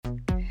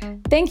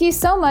Thank you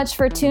so much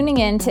for tuning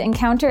in to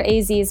Encounter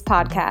AZ's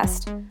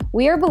podcast.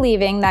 We are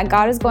believing that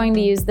God is going to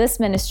use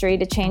this ministry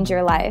to change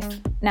your life.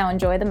 Now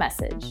enjoy the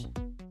message.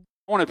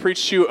 I want to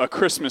preach to you a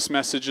Christmas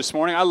message this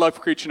morning. I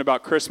love preaching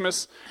about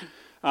Christmas.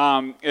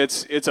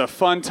 It's a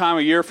fun time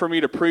of year for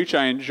me to preach.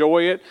 I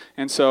enjoy it,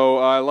 and so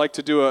I like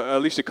to do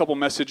at least a couple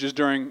messages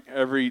during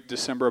every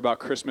December about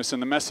Christmas.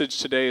 And the message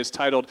today is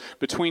titled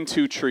 "Between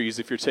Two Trees."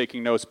 If you're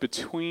taking notes,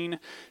 between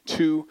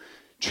two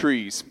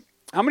trees.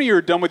 How many of you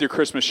are done with your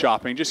Christmas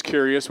shopping? Just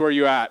curious, where are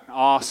you at?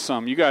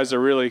 Awesome. You guys are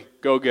really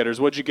go-getters.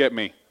 What'd you get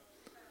me?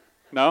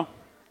 No?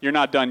 You're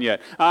not done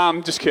yet.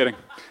 I'm just kidding.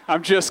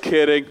 I'm just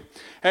kidding.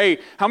 Hey,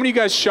 how many of you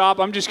guys shop?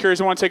 I'm just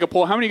curious. I want to take a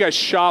poll. How many of you guys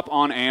shop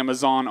on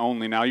Amazon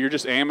only now? You're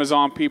just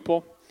Amazon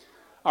people?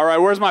 All right,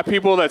 where's my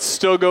people that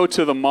still go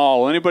to the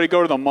mall? Anybody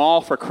go to the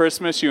mall for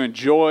Christmas? You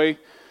enjoy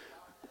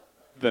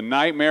the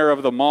nightmare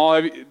of the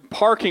mall?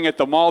 Parking at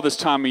the mall this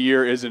time of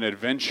year is an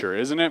adventure,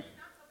 isn't it?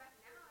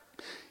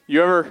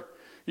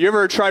 You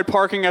ever tried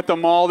parking at the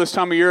mall this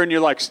time of year and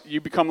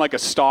you become like a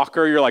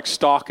stalker? You're like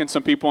stalking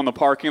some people in the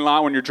parking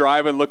lot when you're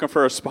driving looking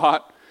for a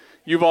spot?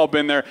 You've all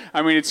been there.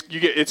 I mean,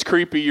 it's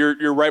creepy.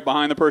 You're right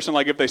behind the person.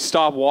 Like if they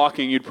stop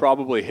walking, you'd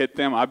probably hit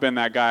them. I've been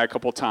that guy a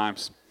couple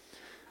times.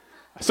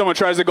 Someone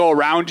tries to go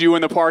around you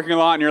in the parking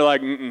lot and you're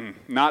like,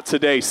 not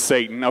today,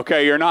 Satan.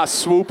 Okay, you're not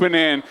swooping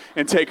in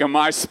and taking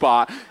my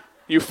spot.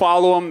 You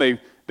follow them.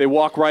 They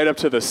walk right up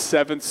to the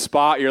 7th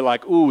spot. You're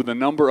like, ooh, the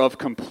number of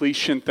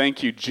completion.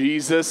 Thank you,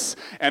 Jesus.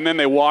 And then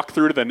they walk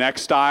through to the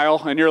next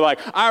aisle. And you're like,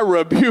 I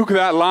rebuke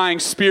that lying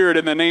spirit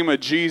in the name of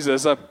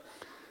Jesus.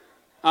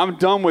 I'm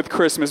done with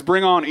Christmas.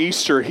 Bring on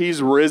Easter.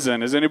 He's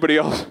risen. Does anybody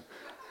else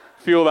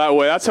feel that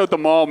way? That's what the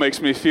mall makes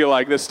me feel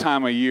like this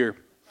time of year.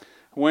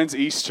 When's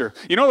Easter?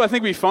 You know what I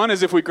think would be fun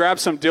is if we grab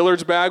some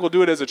Dillard's bag. We'll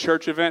do it as a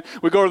church event.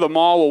 We go to the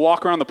mall. We'll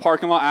walk around the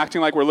parking lot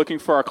acting like we're looking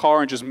for our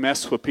car and just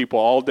mess with people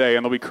all day.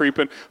 And they'll be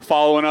creeping,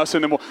 following us.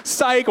 And then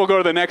we'll go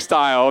to the next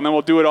aisle. And then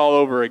we'll do it all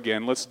over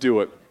again. Let's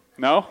do it.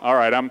 No? All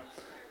right.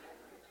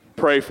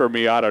 Pray for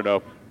me. I don't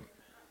know.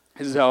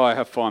 This is how I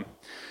have fun.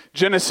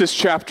 Genesis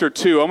chapter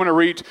 2. I'm going to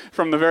read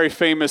from the very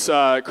famous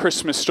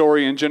Christmas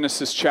story in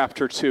Genesis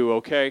chapter 2,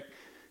 okay?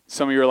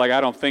 Some of you are like,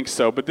 I don't think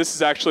so. But this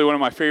is actually one of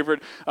my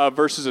favorite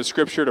verses of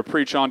Scripture to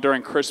preach on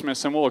during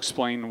Christmas, and we'll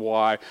explain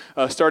why.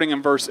 Starting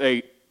in verse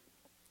 8,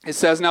 it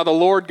says, Now the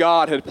Lord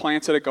God had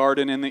planted a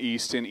garden in the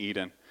east in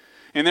Eden.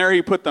 And there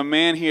he put the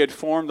man he had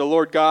formed. The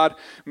Lord God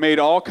made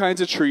all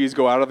kinds of trees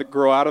grow out of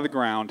the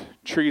ground,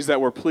 trees that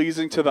were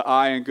pleasing to the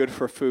eye and good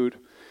for food.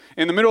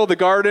 In the middle of the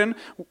garden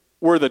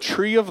were the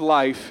tree of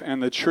life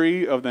and the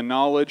tree of the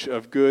knowledge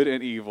of good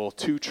and evil,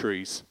 two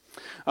trees.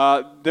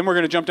 Then we're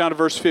going to jump down to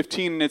verse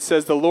 15, and it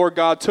says, The Lord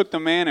God took the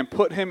man and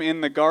put him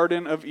in the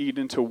Garden of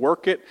Eden to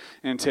work it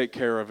and take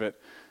care of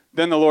it.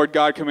 Then the Lord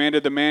God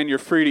commanded the man, You're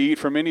free to eat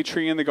from any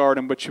tree in the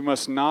garden, but you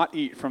must not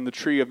eat from the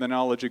tree of the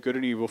knowledge of good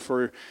and evil,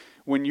 for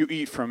when you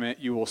eat from it,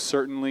 you will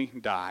certainly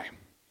die.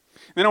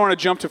 Then I want to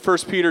jump to 1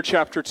 Peter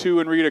chapter 2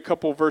 and read a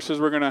couple verses.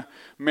 We're going to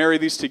marry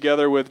these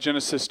together with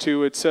Genesis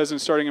 2. It says,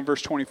 starting in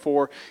verse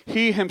 24,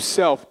 He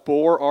himself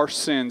bore our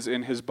sins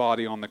in his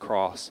body on the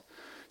cross,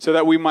 so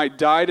that we might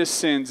die to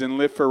sins and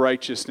live for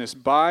righteousness.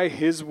 By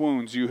his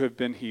wounds you have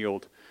been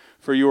healed.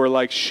 For you are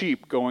like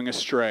sheep going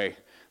astray,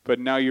 but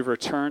now you've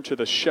returned to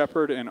the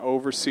shepherd and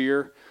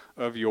overseer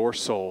of your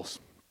souls.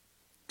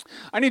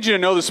 I need you to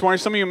know this morning,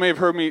 some of you may have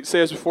heard me say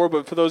this before,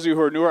 but for those of you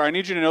who are newer, I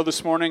need you to know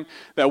this morning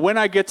that when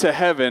I get to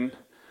heaven,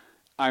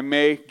 I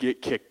may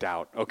get kicked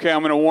out. Okay,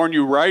 I'm going to warn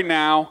you right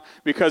now,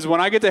 because when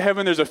I get to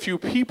heaven, there's a few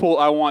people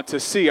I want to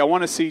see. I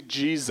want to see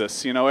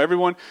Jesus. You know,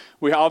 everyone,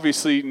 we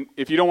obviously,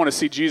 if you don't want to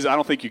see Jesus, I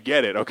don't think you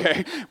get it,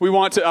 okay?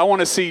 I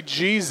want to see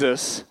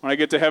Jesus when I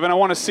get to heaven. I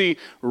want to see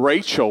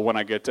Rachel when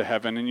I get to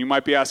heaven. And you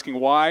might be asking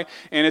why,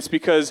 and it's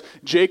because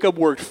Jacob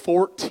worked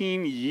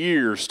 14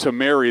 years to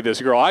marry this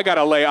girl. I got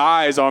to lay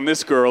eyes on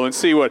this girl and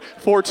see what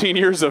 14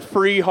 years of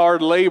free,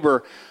 hard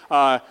labor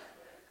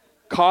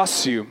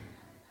costs you.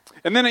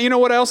 And then, you know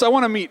what else? I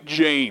want to meet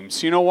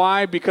James. You know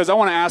why? Because I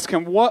want to ask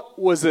him, what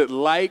was it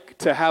like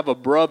to have a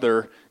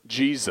brother,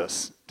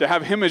 Jesus? To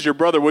have him as your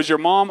brother. Was your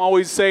mom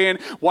always saying,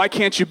 why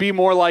can't you be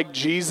more like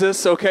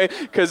Jesus? Okay,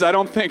 because I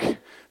don't think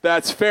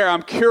that's fair.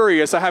 I'm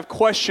curious. I have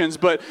questions.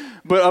 But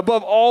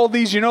above all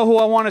these, you know who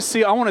I want to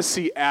see? I want to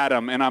see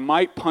Adam, and I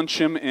might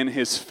punch him in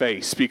his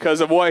face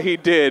because of what he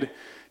did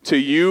to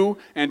you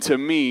and to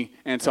me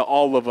and to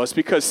all of us,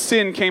 because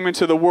sin came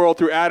into the world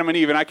through Adam and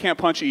Eve, and I can't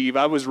punch Eve.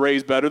 I was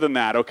raised better than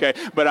that, okay?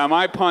 But I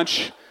might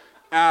punch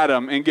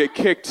Adam and get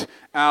kicked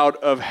out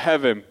of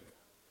heaven.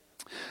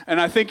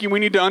 And I think we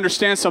need to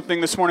understand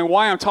something this morning.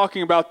 Why I'm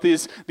talking about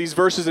these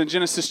verses in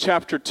Genesis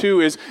chapter 2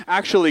 is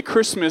actually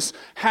Christmas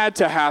had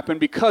to happen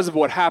because of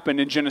what happened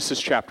in Genesis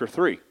chapter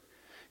 3.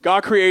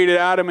 God created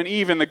Adam and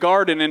Eve in the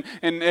garden,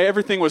 and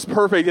everything was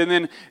perfect. And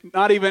then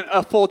not even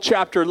a full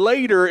chapter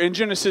later, in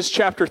Genesis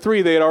chapter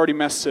 3, they had already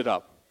messed it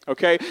up.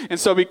 Okay? And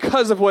so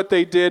because of what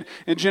they did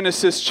in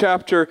Genesis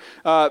chapter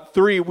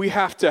 3, we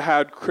have to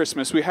have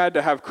Christmas. We had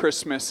to have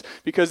Christmas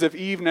because if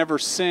Eve never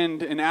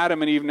sinned and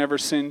Adam and Eve never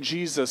sinned,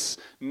 Jesus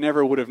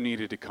never would have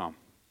needed to come.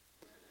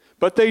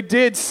 But they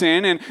did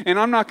sin, and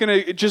I'm not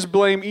going to just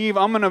blame Eve.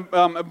 I'm not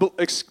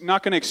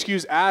going to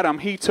excuse Adam.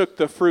 He took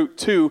the fruit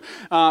too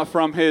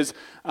from his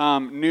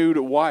nude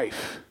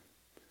wife.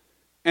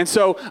 And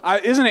so,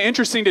 isn't it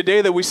interesting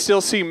today that we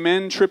still see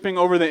men tripping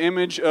over the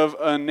image of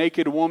a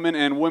naked woman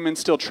and women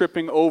still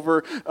tripping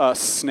over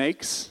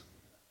snakes?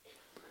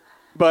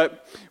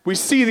 But we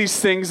see these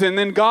things, and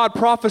then God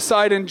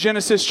prophesied in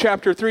Genesis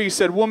chapter 3. He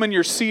said, woman,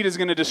 your seed is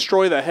going to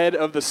destroy the head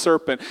of the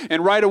serpent.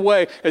 And right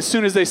away, as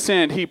soon as they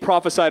sinned, he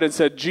prophesied and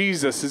said,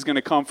 Jesus is going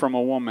to come from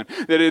a woman.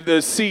 That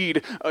the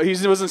seed,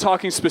 he wasn't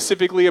talking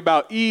specifically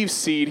about Eve's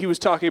seed. He was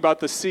talking about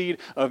the seed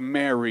of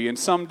Mary. And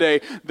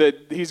someday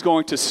that he's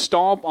going to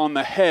stomp on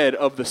the head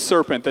of the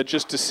serpent that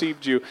just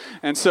deceived you.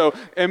 And so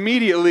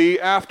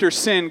immediately after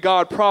sin,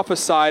 God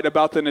prophesied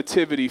about the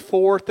nativity.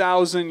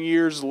 4,000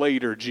 years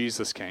later,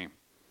 Jesus came.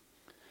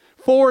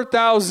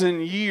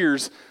 4,000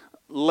 years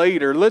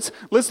later. Let's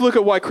look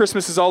at why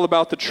Christmas is all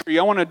about the tree.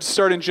 I want to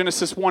start in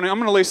Genesis 1. I'm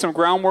going to lay some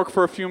groundwork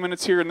for a few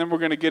minutes here, and then we're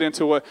going to get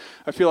into what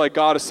I feel like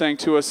God is saying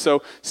to us.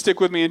 So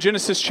stick with me. In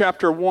Genesis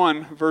chapter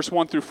 1, verse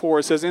 1 through 4,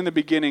 it says, in the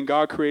beginning,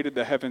 God created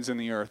the heavens and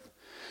the earth.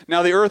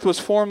 Now the earth was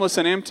formless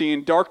and empty,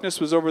 and darkness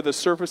was over the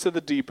surface of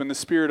the deep, and the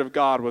Spirit of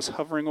God was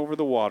hovering over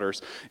the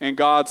waters. And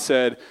God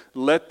said,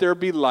 let there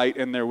be light,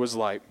 and there was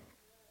light.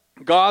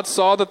 God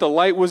saw that the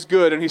light was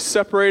good, and he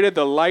separated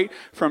the light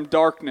from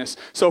darkness.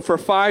 So for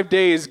 5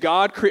 days,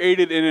 God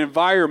created an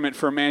environment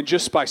for man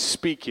just by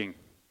speaking.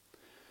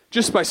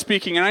 Just by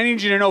speaking. And I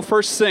need you to know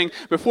first thing,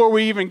 before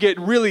we even get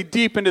really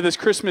deep into this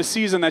Christmas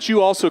season, that you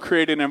also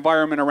create an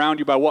environment around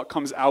you by what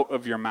comes out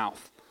of your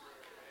mouth.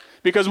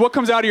 Because what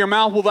comes out of your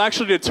mouth will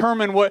actually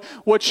determine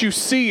what you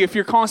see. If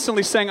you're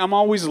constantly saying, I'm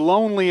always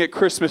lonely at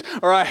Christmas,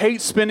 or I hate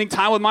spending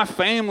time with my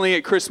family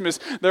at Christmas,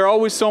 there's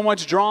always so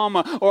much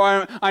drama,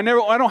 or I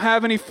don't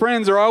have any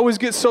friends, or I always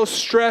get so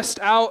stressed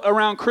out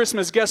around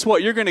Christmas, guess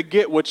what? You're going to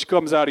get what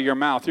comes out of your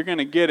mouth. You're going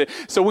to get it.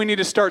 So we need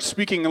to start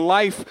speaking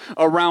life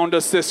around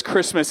us this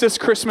Christmas. This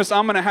Christmas,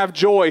 I'm going to have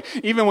joy.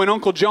 Even when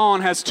Uncle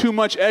John has too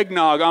much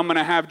eggnog, I'm going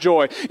to have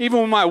joy. Even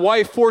when my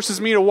wife forces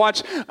me to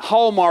watch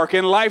Hallmark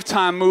and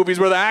Lifetime movies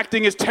where the acting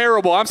is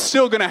terrible, I'm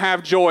still going to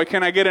have joy.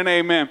 Can I get an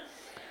amen?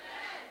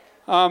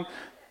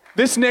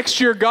 This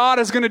next year, God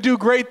is going to do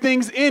great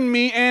things in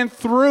me and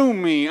through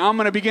me. I'm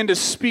going to begin to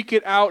speak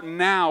it out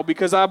now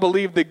because I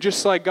believe that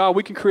just like God,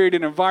 we can create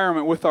an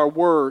environment with our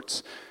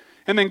words.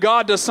 And then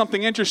God does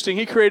something interesting.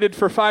 He created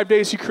for 5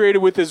 days, he created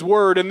with his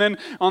word. And then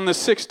on the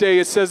 6th day,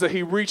 it says that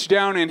he reached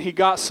down and he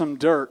got some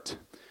dirt.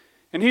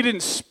 And he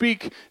didn't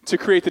speak to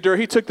create the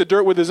dirt. He took the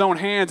dirt with his own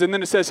hands. And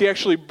then it says he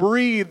actually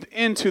breathed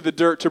into the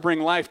dirt to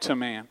bring life to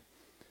man.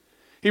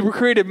 He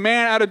created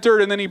man out of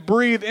dirt, and then he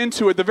breathed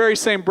into it the very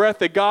same breath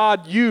that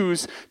God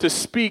used to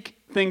speak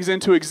things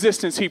into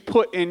existence. He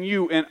put in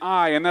you and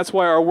I, and that's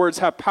why our words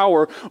have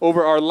power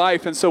over our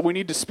life, and so we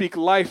need to speak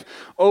life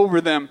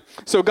over them.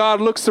 So God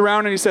looks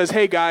around and he says,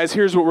 hey guys,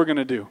 here's what we're going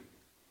to do.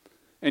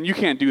 And you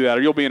can't do that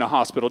or you'll be in a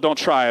hospital. Don't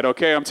try it,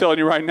 okay? I'm telling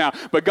you right now.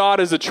 But God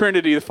is a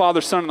Trinity, the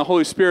Father, Son, and the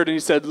Holy Spirit. And he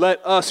said,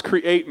 let us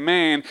create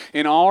man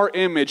in our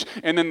image.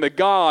 And then the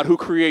God who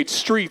creates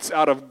streets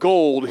out of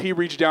gold, he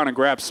reached down and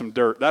grabbed some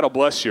dirt. That'll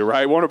bless you,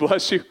 right? Won't it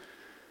bless you?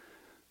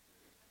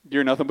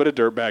 You're nothing but a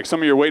dirtbag. Some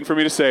of you are waiting for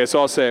me to say it, so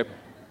I'll say it.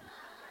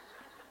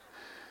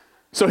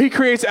 So he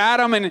creates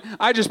Adam, and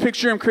I just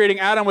picture him creating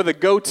Adam with a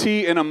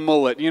goatee and a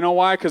mullet. You know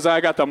why? Because I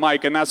got the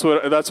mic, and that's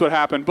what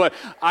happened. But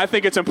I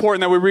think it's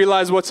important that we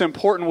realize what's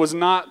important was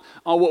not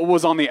what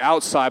was on the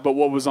outside, but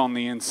what was on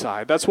the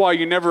inside. That's why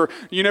you never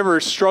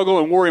struggle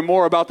and worry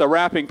more about the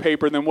wrapping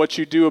paper than what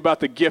you do about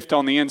the gift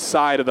on the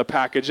inside of the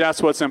package.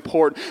 That's what's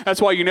important.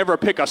 That's why you never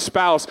pick a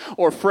spouse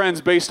or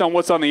friends based on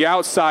what's on the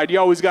outside. You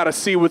always got to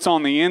see what's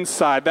on the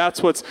inside.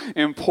 That's what's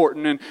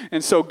important.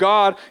 And so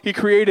God, he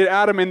created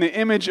Adam in the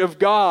image of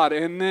God.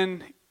 And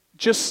then,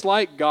 just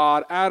like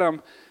God,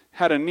 Adam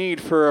had a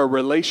need for a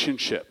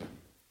relationship.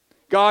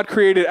 God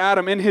created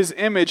Adam in his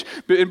image,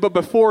 but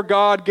before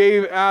God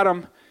gave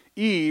Adam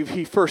Eve,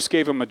 he first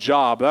gave him a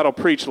job. That'll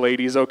preach,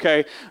 ladies,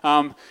 okay?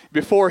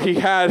 Before he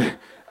had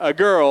a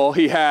girl,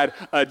 he had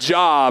a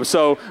job,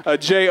 so a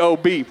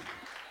J-O-B.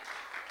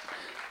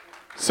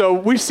 So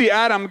we see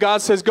Adam,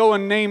 God says, go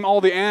and name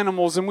all the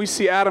animals, and we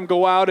see Adam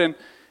go out and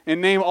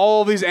name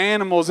all these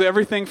animals,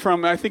 everything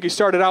from, I think he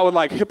started out with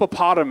like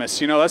hippopotamus,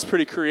 that's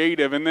pretty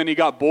creative, and then he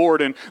got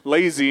bored and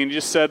lazy and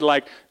just said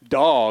like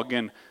dog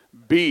and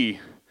bee,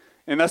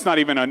 and that's not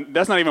even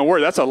a word,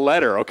 that's a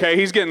letter, okay?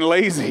 He's getting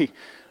lazy.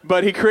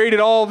 But he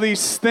created all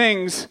these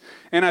things,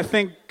 and I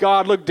think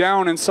God looked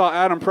down and saw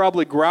Adam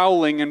probably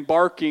growling and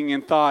barking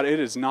and thought,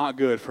 it is not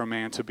good for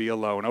man to be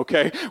alone,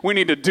 okay? We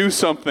need to do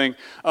something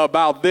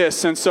about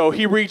this. And so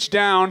he reached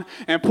down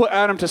and put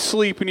Adam to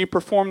sleep, and he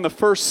performed the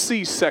first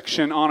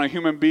C-section on a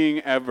human being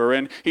ever.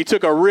 And he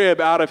took a rib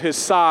out of his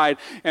side,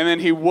 and then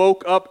he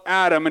woke up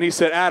Adam, and he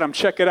said, Adam,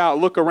 check it out,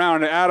 look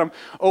around. And Adam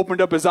opened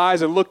up his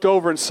eyes and looked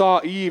over and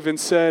saw Eve and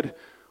said,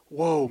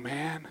 whoa,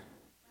 man.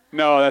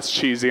 No, that's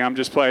cheesy. I'm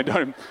just playing.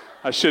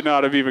 I should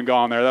not have even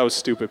gone there. That was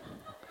stupid.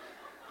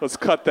 Let's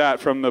cut that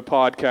from the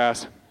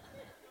podcast.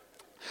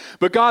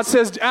 But God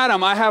says,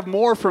 Adam, I have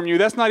more from you.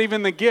 That's not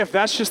even the gift.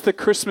 That's just the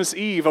Christmas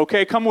Eve,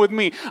 okay? Come with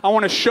me. I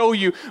want to show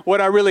you what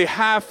I really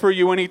have for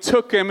you. And he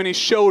took him and he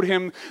showed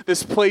him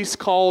this place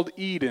called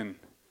Eden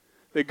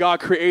that God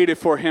created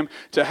for him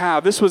to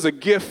have. This was a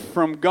gift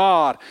from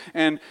God.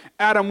 And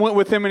Adam went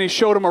with him and he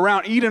showed him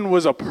around. Eden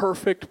was a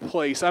perfect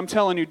place. I'm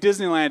telling you,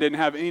 Disneyland didn't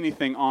have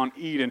anything on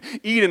Eden.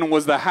 Eden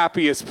was the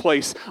happiest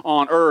place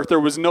on earth. There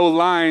was no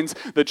lines.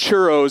 The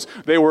churros,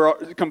 they were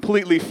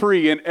completely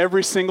free, and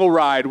every single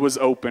ride was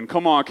open.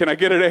 Come on, can I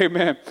get it?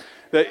 Amen.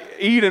 That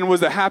Eden was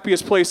the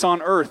happiest place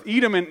on earth.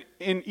 Eden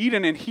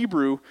in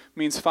Hebrew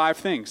means 5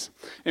 things.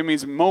 It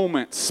means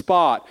moment,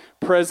 spot,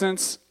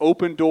 presence,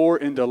 open door,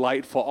 and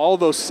delightful. All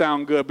those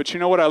sound good, but you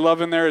know what I love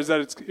in there is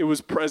that it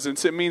was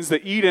presence. It means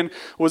that Eden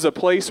was a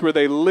place where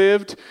they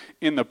lived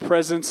in the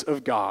presence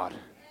of God.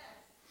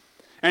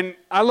 And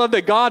I love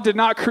that God did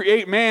not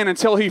create man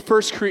until he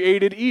first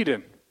created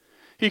Eden.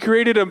 He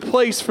created a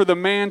place for the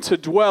man to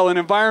dwell, an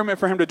environment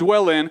for him to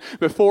dwell in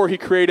before he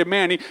created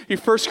man. He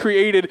first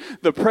created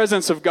the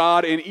presence of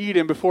God in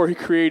Eden before he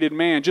created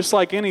man. Just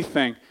like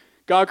anything,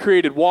 God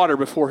created water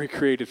before he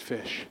created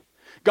fish.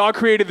 God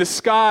created the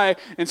sky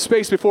and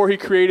space before he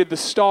created the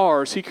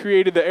stars. He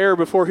created the air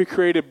before he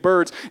created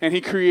birds. And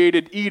he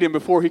created Eden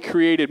before he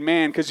created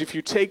man. Because if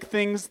you take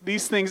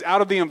these things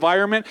out of the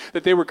environment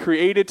that they were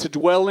created to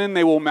dwell in,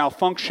 they will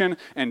malfunction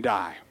and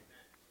die.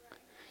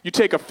 You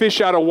take a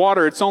fish out of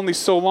water, it's only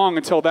so long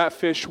until that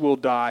fish will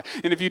die.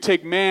 And if you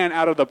take man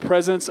out of the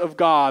presence of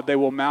God, they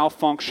will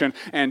malfunction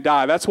and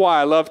die. That's why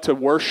I love to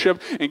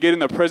worship and get in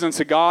the presence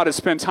of God and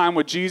spend time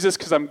with Jesus,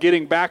 because I'm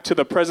getting back to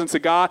the presence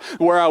of God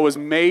where I was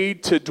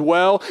made to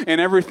dwell. And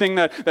everything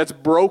that's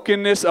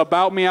brokenness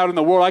about me out in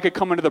the world, I could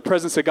come into the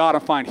presence of God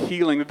and find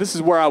healing. This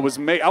is where I was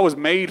made. I was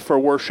made for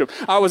worship.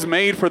 I was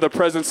made for the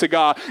presence of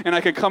God. And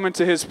I could come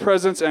into his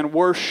presence and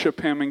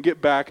worship him and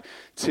get back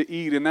to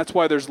eat. And that's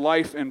why there's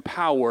life and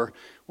power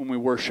when we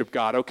worship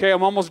God. Okay,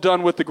 I'm almost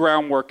done with the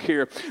groundwork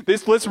here.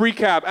 Let's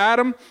recap.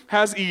 Adam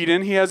has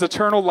Eden, he has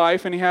eternal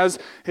life, and he has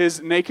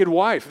his naked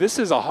wife. This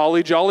is a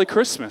holly jolly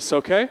Christmas,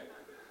 okay?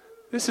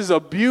 This is a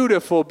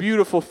beautiful,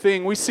 beautiful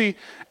thing. We see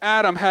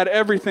Adam had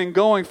everything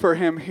going for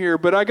him here,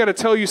 but I got to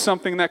tell you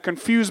something that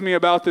confused me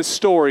about this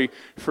story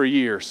for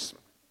years.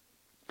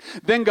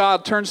 Then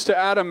God turns to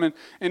Adam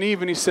and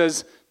Eve and he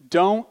says,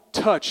 don't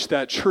touch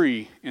that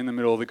tree in the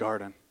middle of the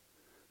garden.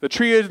 The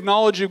tree of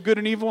knowledge of good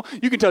and evil,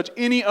 you can touch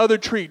any other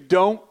tree.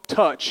 Don't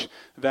touch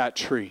that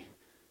tree.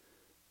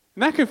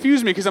 And that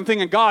confused me because I'm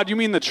thinking, God, you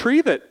mean the tree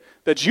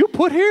that you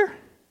put here?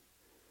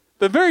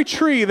 The very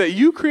tree that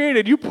you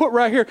created, you put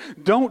right here.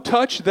 Don't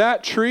touch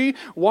that tree.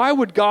 Why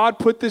would God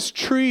put this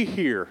tree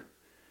here?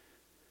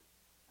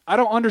 I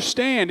don't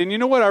understand. And you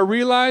know what I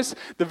realized?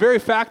 The very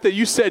fact that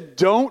you said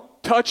don't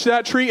touch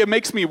that tree, it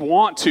makes me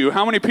want to.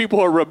 How many people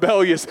are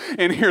rebellious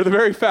in here? The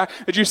very fact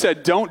that you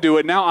said don't do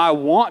it, now I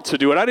want to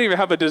do it. I didn't even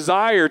have a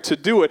desire to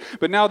do it,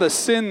 but now the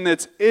sin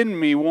that's in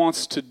me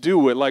wants to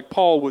do it, like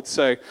Paul would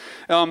say.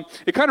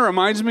 It kind of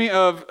reminds me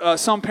of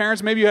some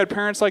parents. Maybe you had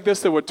parents like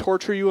this that would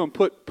torture you and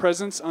put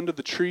presents under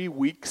the tree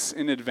weeks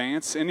in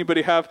advance.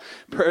 Anybody have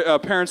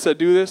parents that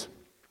do this?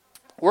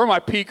 Where are my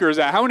peekers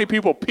at? How many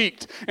people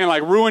peeked and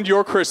ruined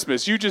your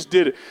Christmas? You just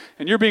did it.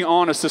 And you're being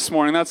honest this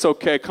morning. That's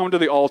okay. Come to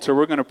the altar.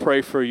 We're going to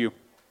pray for you.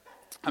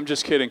 I'm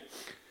just kidding.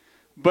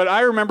 But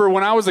I remember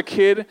when I was a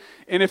kid,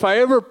 and if I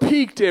ever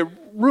peeked, it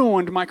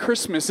ruined my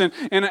Christmas. And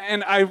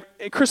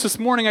Christmas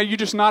morning, you're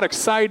just not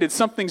excited.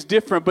 Something's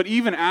different. But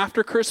even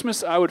after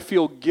Christmas, I would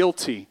feel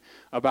guilty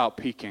about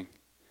peeking.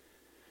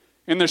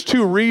 And there's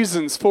 2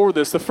 reasons for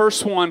this. The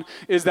first one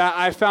is that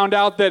I found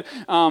out that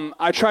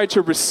I tried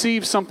to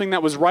receive something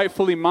that was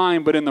rightfully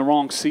mine, but in the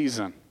wrong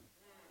season.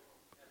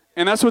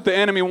 And that's what the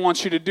enemy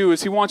wants you to do,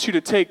 is he wants you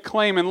to take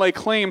claim and lay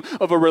claim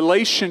of a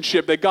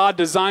relationship that God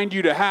designed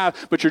you to have,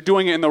 but you're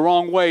doing it in the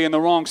wrong way, in the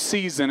wrong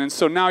season. And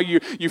so now you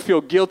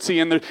feel guilty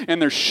and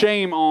there's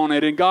shame on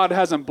it, and God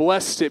hasn't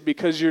blessed it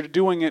because you're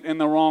doing it in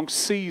the wrong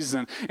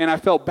season. And I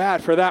felt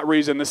bad for that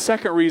reason. The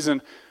second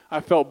reason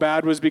I felt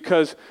bad was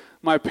because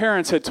my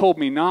parents had told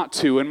me not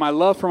to, and my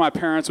love for my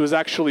parents was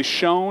actually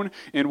shown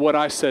in what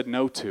I said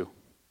no to.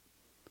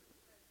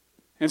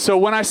 And so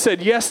when I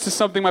said yes to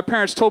something my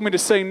parents told me to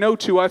say no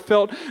to, I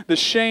felt the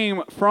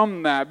shame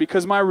from that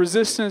because my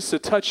resistance to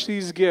touch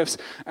these gifts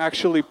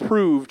actually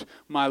proved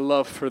my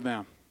love for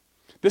them.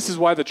 This is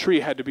why the tree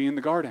had to be in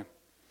the garden.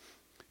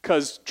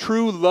 Because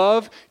true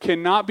love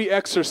cannot be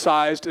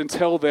exercised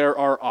until there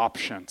are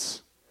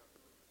options.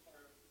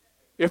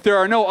 If there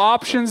are no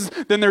options,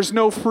 then there's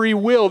no free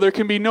will. There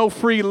can be no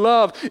free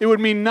love. It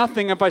would mean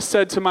nothing if I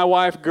said to my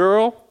wife,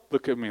 girl,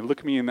 look at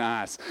me in the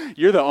eyes.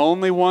 You're the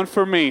only one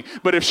for me.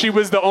 But if she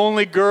was the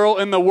only girl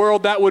in the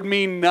world, that would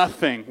mean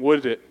nothing,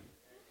 would it?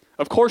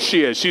 Of course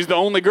she is. She's the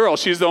only girl.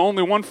 She's the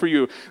only one for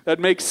you. That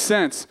makes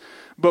sense.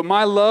 But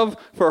my love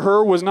for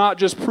her was not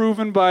just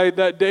proven by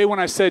that day when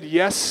I said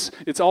yes.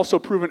 It's also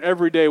proven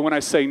every day when I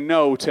say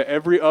no to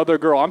every other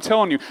girl. I'm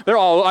telling you,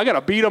 I got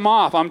to beat them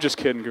off. I'm just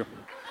kidding.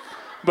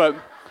 But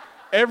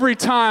every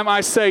time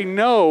I say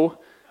no,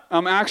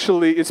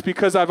 actually, it's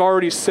because I've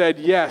already said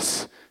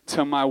yes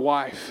to my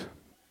wife.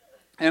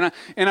 And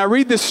I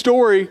read this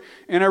story,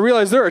 and I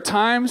realize there are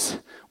times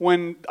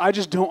when I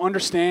just don't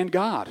understand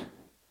God.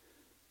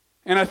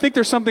 And I think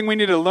there's something we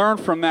need to learn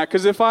from that,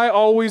 because if I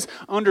always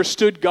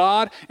understood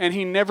God and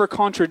he never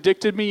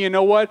contradicted me, you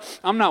know what?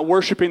 I'm not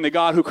worshiping the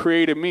God who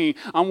created me.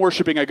 I'm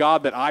worshiping a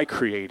God that I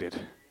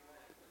created.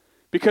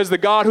 Because the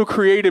God who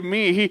created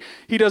me,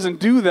 he doesn't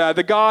do that.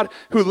 The God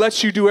who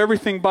lets you do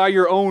everything by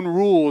your own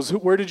rules,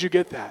 where did you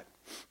get that?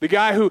 The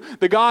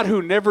God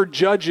who never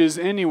judges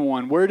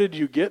anyone, where did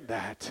you get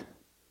that?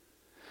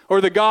 Or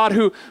the God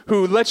who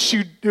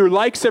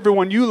likes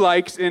everyone you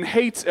like and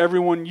hates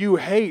everyone you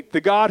hate.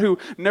 The God who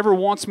never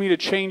wants me to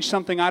change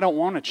something I don't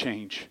want to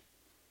change.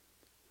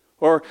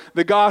 Or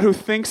the God who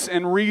thinks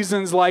and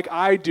reasons like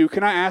I do.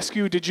 Can I ask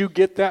you, did you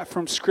get that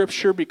from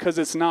Scripture? Because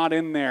it's not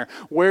in there.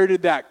 Where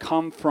did that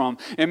come from?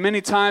 And many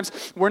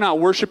times, we're not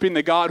worshiping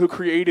the God who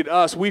created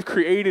us. We've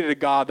created a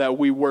God that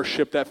we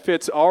worship that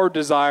fits our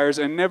desires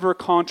and never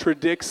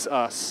contradicts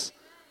us.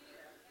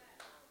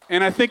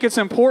 And I think it's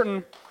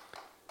important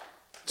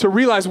to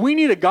realize we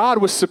need a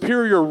God with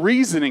superior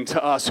reasoning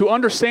to us, who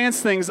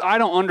understands things I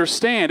don't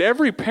understand.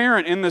 Every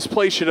parent in this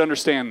place should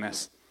understand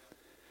this.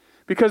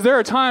 Because there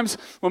are times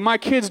when my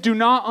kids do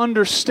not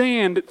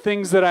understand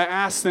things that I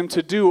ask them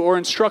to do or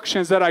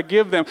instructions that I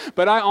give them,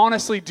 but I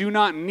honestly do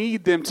not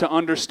need them to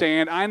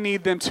understand. I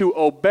need them to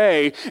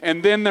obey,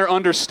 and then their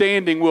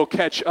understanding will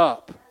catch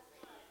up.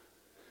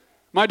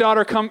 My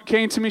daughter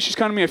came to me, she's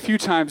come to me a few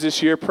times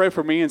this year, pray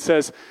for me, and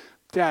says,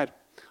 Dad,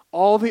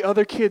 all the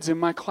other kids in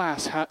my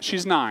class,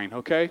 she's 9,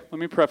 okay? Let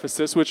me preface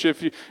this, which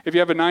if you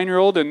have a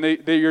 9-year-old and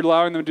you're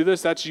allowing them to do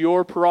this, that's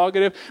your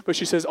prerogative. But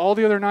she says, all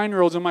the other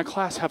 9-year-olds in my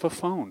class have a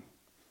phone.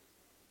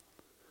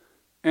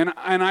 And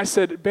I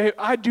said, babe,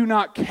 I do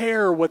not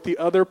care what the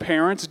other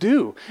parents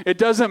do. It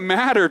doesn't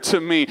matter to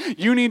me.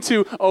 You need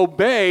to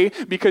obey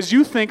because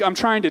you think I'm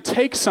trying to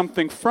take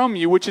something from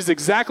you, which is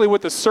exactly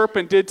what the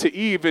serpent did to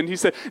Eve. And he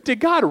said, did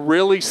God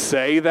really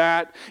say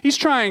that? He's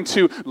trying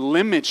to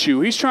limit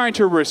you. He's trying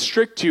to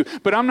restrict you.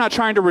 But I'm not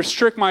trying to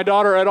restrict my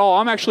daughter at all.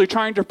 I'm actually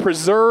trying to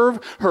preserve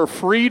her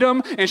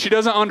freedom. And she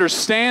doesn't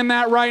understand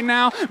that right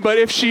now. But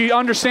if she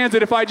understands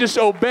that if I just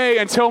obey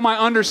until my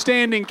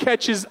understanding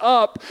catches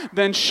up,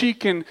 then she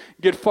can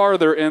get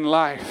farther in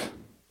life.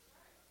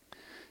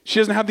 She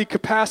doesn't have the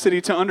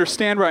capacity to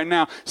understand right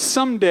now.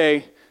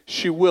 Someday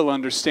she will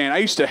understand. I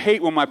used to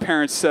hate when my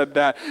parents said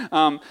that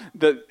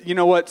you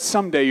know what,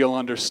 someday you'll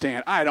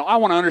understand. I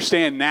want to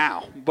understand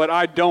now, but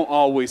I don't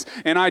always.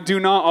 And I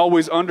do not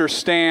always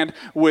understand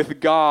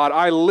with God.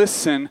 I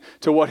listen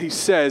to what he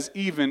says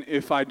even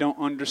if I don't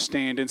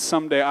understand. And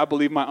someday I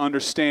believe my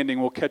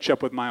understanding will catch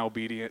up with my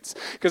obedience.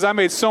 Because I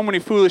made so many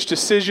foolish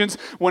decisions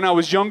when I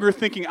was younger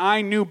thinking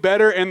I knew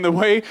better, and the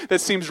way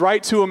that seems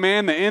right to a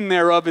man, the end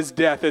thereof is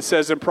death, it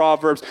says in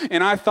Proverbs.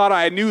 And I thought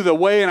I knew the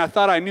way, and I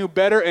thought I knew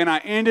better, and I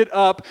ended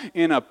up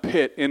in a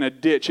pit, in a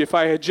ditch. If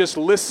I had just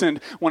listened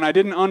when I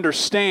didn't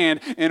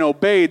understand and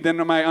obeyed, then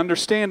my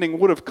understanding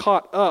would have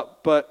caught up,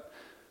 but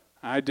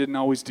I didn't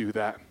always do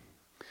that.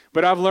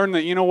 But I've learned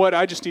that, you know what,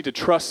 I just need to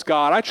trust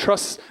God. I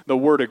trust the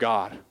Word of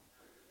God.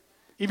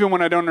 Even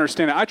when I don't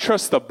understand it, I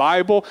trust the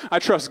Bible. I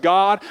trust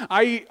God.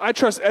 I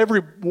trust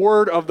every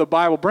word of the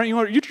Bible. Brent,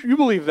 you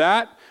believe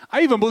that?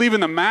 I even believe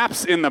in the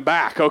maps in the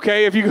back,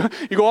 okay? If you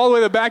go all the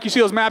way to the back, you see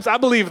those maps, I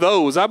believe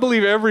those. I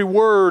believe every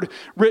word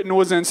written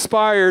was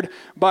inspired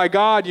by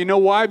God. You know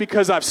why?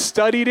 Because I've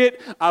studied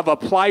it, I've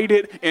applied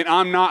it, and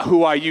I'm not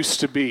who I used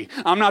to be.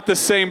 I'm not the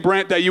same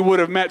Brent that you would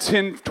have met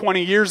 10,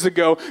 20 years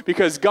ago,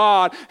 because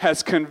God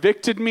has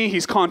convicted me,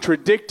 he's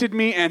contradicted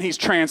me, and he's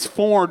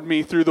transformed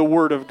me through the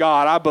Word of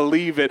God. I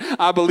believe it.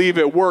 I believe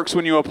it works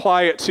when you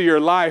apply it to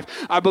your life.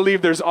 I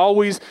believe there's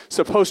always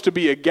supposed to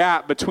be a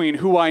gap between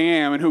who I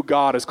am and who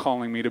God is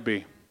calling me to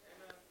be.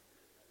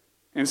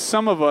 And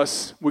some of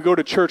us, we go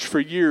to church for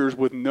years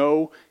with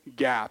no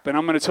gap. And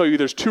I'm going to tell you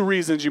there's 2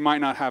 reasons you might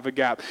not have a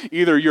gap.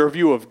 Either your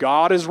view of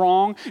God is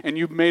wrong and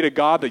you've made a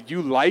God that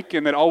you like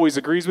and that always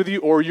agrees with you,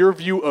 or your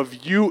view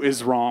of you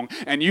is wrong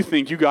and you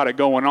think you got it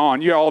going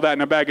on. You're all that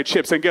in a bag of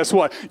chips. And guess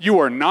what? You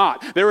are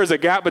not. There is a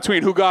gap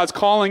between who God's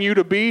calling you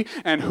to be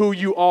and who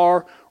you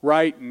are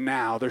right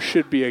now. There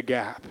should be a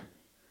gap.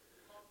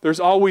 There's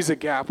always a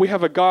gap. We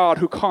have a God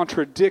who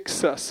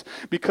contradicts us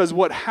because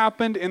what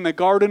happened in the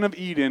Garden of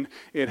Eden,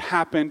 it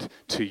happened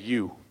to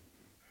you.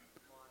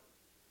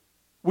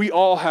 We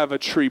all have a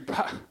tree.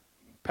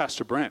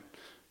 Pastor Brent,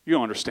 you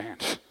don't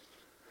understand.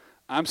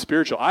 I'm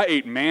spiritual. I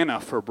ate manna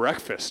for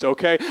breakfast,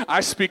 okay? I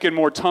speak in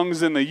more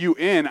tongues than the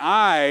UN.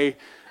 I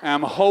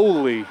am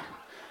holy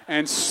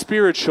and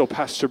spiritual,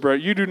 Pastor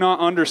Brett. You do not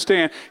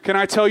understand. Can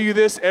I tell you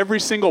this? Every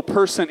single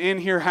person in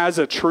here has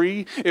a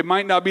tree. It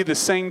might not be the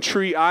same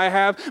tree I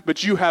have,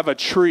 but you have a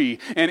tree.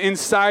 And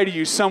inside of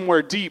you,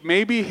 somewhere deep,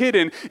 maybe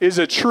hidden, is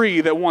a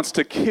tree that wants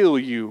to kill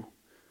you.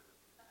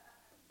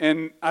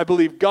 And I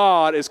believe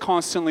God is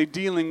constantly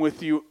dealing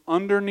with you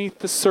underneath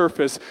the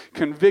surface,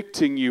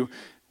 convicting you,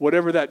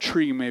 whatever that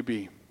tree may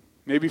be.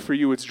 Maybe for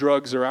you it's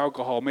drugs or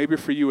alcohol. Maybe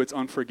for you it's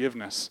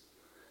unforgiveness.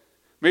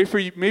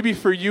 Maybe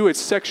for you it's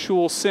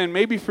sexual sin.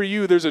 Maybe for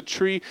you there's a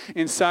tree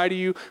inside of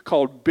you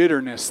called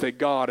bitterness that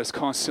God is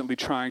constantly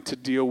trying to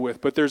deal with.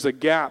 But there's a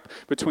gap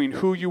between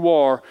who you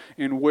are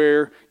and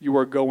where you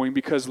are going,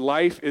 because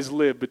life is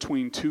lived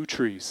between two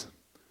trees.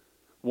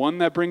 One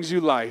that brings you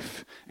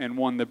life and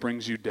one that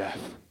brings you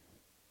death.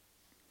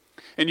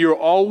 And you're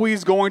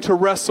always going to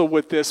wrestle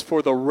with this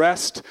for the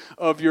rest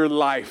of your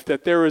life,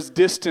 that there is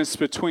distance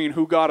between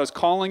who God is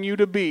calling you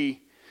to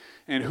be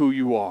and who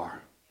you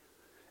are.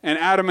 And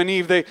Adam and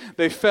Eve,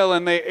 they fell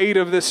and they ate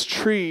of this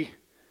tree.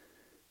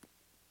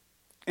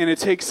 And it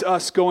takes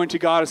us going to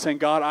God and saying,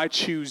 God, I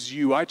choose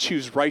you. I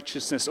choose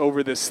righteousness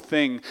over this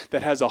thing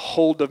that has a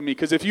hold of me.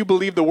 Because if you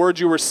believe the words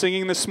you were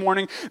singing this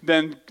morning,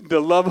 then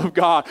the love of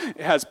God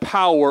has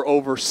power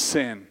over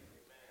sin.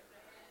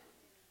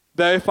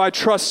 That if I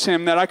trust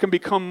him, that I can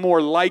become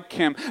more like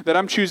him, that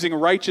I'm choosing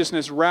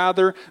righteousness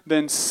rather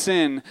than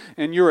sin,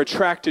 and you're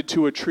attracted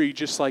to a tree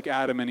just like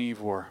Adam and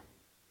Eve were.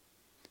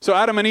 So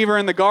Adam and Eve are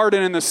in the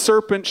garden, and the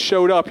serpent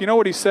showed up. You know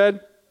what he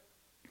said?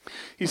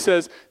 He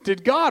says,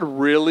 did God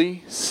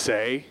really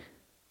say?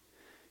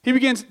 He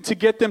begins to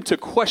get them to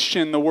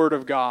question the word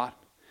of God.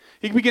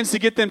 He begins to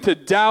get them to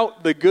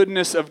doubt the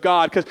goodness of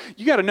God, because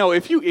you got to know,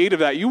 if you eat of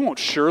that, you won't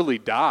surely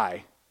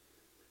die.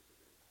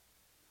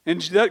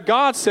 And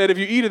God said, if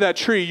you eat of that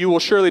tree, you will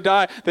surely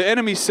die. The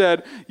enemy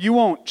said, you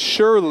won't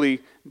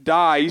surely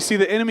die. You see,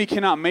 the enemy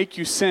cannot make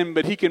you sin,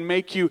 but he can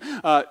make you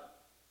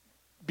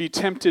be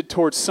tempted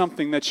towards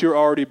something that you've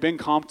already been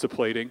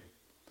contemplating,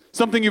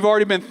 something you've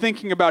already been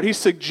thinking about. He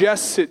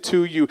suggests it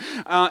to you.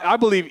 I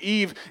believe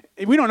Eve,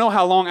 we don't know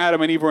how long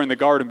Adam and Eve were in the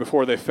garden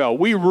before they fell.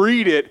 We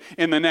read it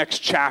in the next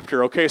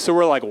chapter, okay? So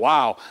we're like,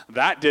 wow,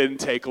 that didn't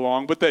take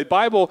long. But the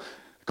Bible,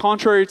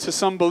 contrary to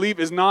some belief,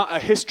 is not a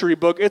history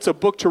book. It's a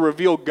book to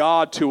reveal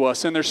God to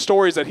us. And there's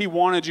stories that he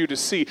wanted you to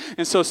see.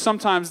 And so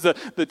sometimes the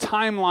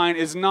timeline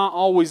is not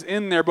always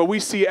in there. But we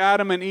see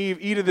Adam and Eve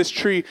eat of this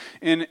tree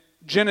in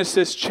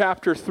Genesis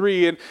chapter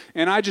 3.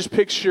 And I just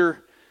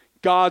picture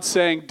God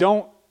saying,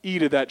 don't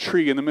eat of that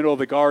tree in the middle of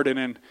the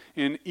garden.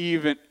 And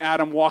Eve and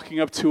Adam walking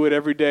up to it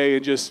every day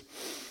and just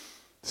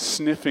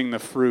sniffing the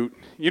fruit.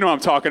 You know what I'm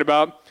talking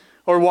about.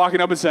 Or walking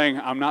up and saying,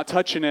 I'm not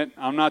touching it.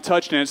 I'm not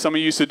touching it. Some of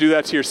you used to do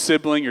that to your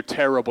sibling. You're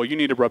terrible. You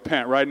need to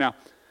repent right now.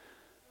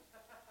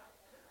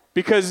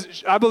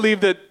 Because I believe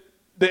that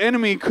the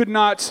enemy could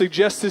not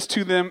suggest this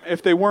to them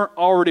if they weren't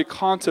already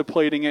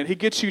contemplating it. He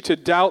gets you to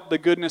doubt the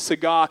goodness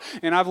of God.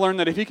 And I've learned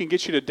that if he can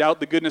get you to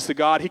doubt the goodness of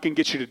God, he can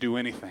get you to do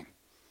anything.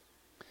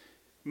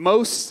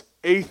 Most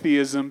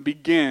atheism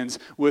begins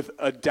with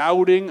a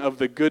doubting of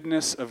the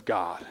goodness of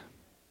God.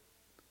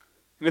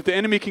 And if the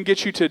enemy can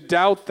get you to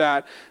doubt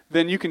that,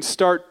 then he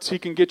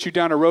can get you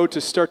down a road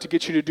to start to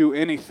get you to do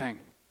anything.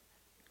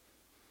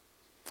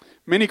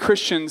 Many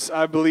Christians,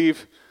 I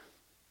believe,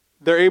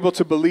 they're able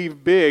to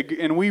believe big,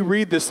 and we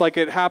read this like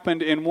it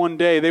happened in one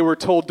day. They were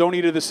told, don't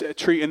eat of this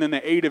tree, and then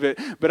they ate of it.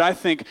 But I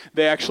think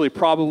they actually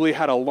probably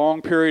had a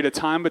long period of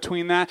time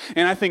between that.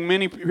 And I think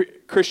many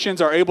Christians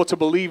are able to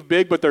believe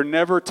big, but they're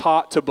never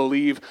taught to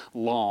believe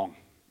long.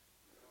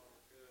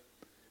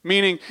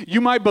 Meaning,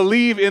 you might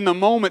believe in the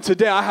moment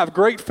today, I have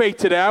great faith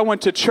today, I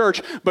went to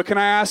church, but can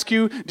I ask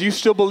you, do you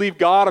still believe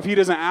God if he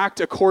doesn't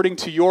act according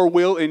to your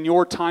will and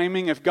your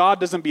timing? If God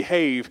doesn't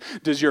behave,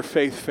 does your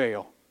faith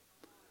fail?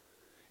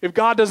 If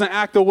God doesn't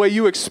act the way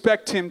you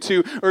expect him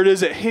to, or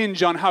does it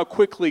hinge on how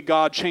quickly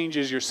God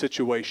changes your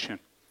situation?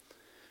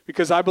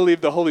 Because I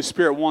believe the Holy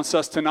Spirit wants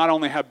us to not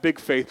only have big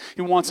faith,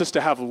 he wants us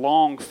to have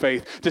long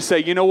faith. To say,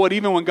 you know what,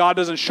 even when God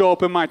doesn't show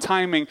up in my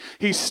timing,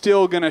 he's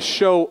still going to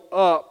show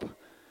up.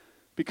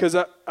 Because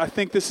I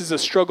think this is a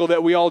struggle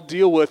that we all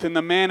deal with. And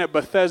the man at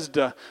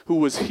Bethesda who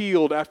was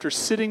healed after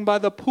sitting by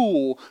the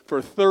pool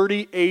for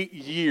 38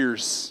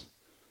 years.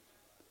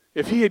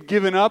 If he had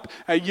given up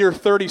at year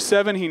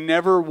 37, he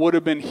never would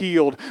have been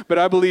healed. But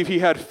I believe he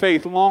had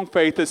faith, long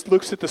faith, that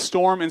looks at the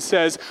storm and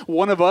says,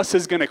 one of us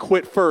is going to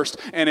quit first,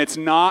 and it's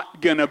not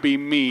going to be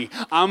me.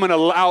 I'm going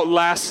to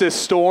outlast this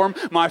storm.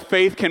 My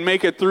faith can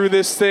make it through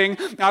this thing.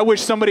 I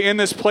wish somebody in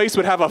this place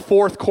would have a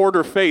fourth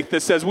quarter faith that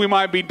says we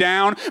might be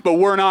down, but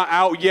we're not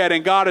out yet,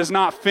 and God is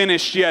not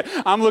finished yet.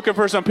 I'm looking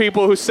for some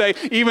people who say,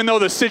 even though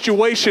the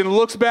situation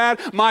looks bad,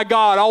 my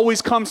God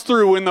always comes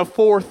through in the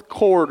fourth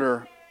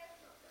quarter.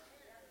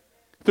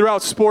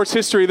 Throughout sports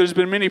history, there's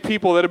been many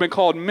people that have been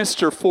called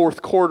Mr.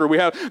 Fourth Quarter. We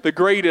have the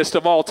greatest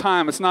of all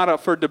time. It's not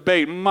up for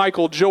debate.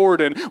 Michael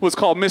Jordan was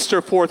called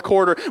Mr. Fourth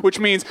Quarter, which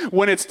means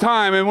when it's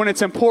time and when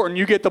it's important,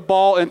 you get the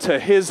ball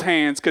into his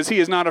hands because he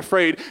is not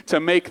afraid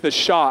to make the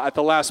shot at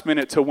the last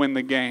minute to win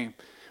the game.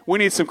 We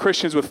need some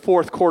Christians with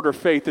fourth quarter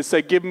faith that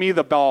say, give me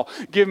the ball,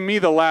 give me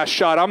the last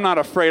shot. I'm not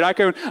afraid. I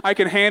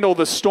can handle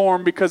the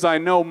storm because I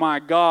know my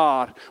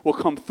God will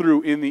come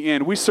through in the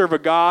end. We serve a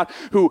God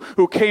who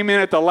came in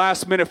at the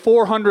last minute,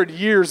 400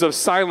 years of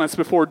silence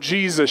before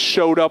Jesus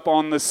showed up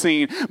on the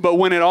scene. But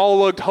when it all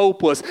looked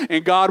hopeless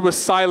and God was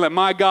silent,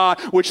 my God,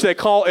 which they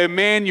call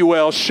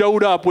Emmanuel,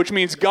 showed up, which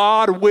means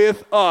God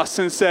with us,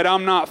 and said,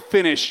 I'm not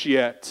finished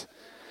yet.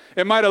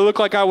 It might have looked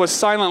like I was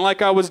silent,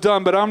 like I was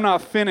done, but I'm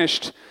not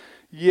finished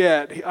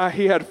yet.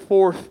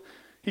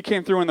 He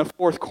came through in the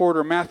fourth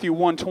quarter. Matthew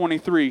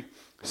 1:23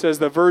 says,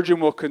 the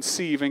virgin will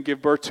conceive and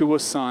give birth to a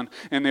son,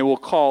 and they will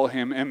call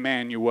him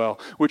Emmanuel,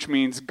 which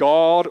means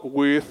God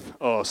with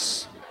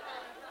us.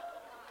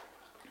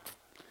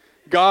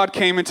 God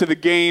came into the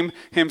game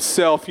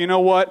himself. You know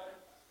what?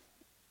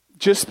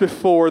 Just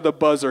before the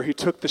buzzer, he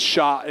took the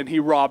shot and he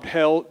robbed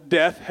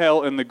death,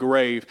 hell, and the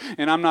grave.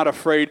 And I'm not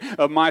afraid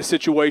of my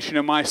situation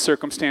and my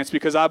circumstance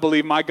because I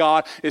believe my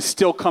God is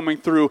still coming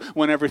through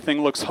when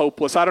everything looks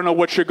hopeless. I don't know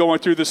what you're going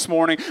through this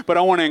morning, but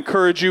I want to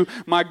encourage you.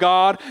 My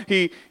God,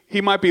 He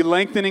might be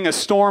lengthening a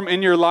storm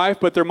in your life,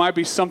 but there might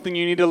be something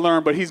you need to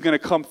learn, but he's going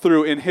to come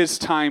through in his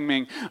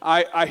timing.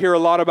 I hear a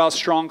lot about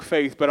strong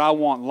faith, but I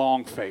want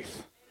long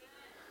faith.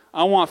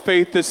 I want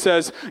faith that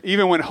says,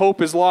 even when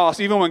hope is lost,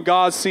 even when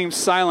God seems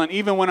silent,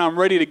 even when I'm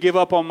ready to give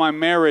up on my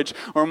marriage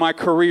or my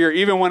career,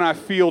 even when I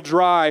feel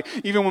dry,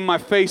 even when my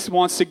face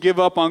wants to give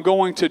up on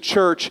going to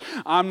church,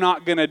 I'm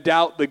not going to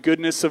doubt the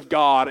goodness of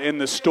God in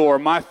the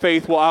storm. My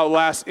faith will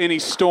outlast any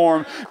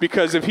storm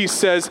because if he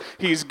says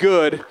he's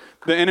good,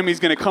 the enemy's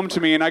going to come to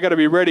me and I got to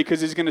be ready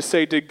because he's going to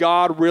say, did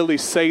God really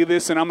say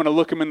this? And I'm going to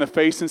look him in the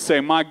face and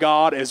say, my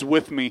God is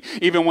with me.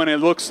 Even when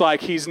it looks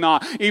like he's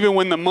not. Even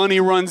when the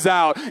money runs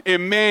out,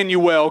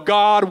 Emmanuel,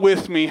 God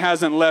with me,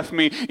 hasn't left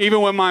me.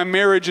 Even when my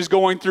marriage is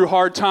going through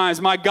hard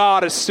times, my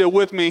God is still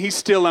with me. He's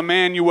still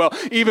Emmanuel.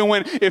 Even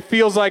when it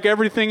feels like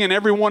everything and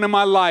everyone in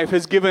my life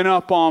has given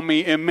up on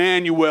me,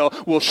 Emmanuel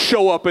will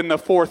show up in the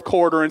fourth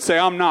quarter and say,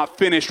 I'm not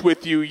finished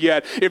with you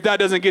yet. If that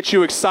doesn't get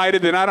you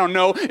excited, then I don't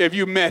know if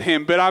you met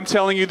him, but I'm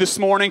telling you this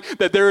morning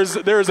that there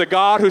is a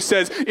God who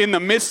says, in the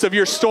midst of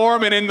your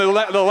storm and in the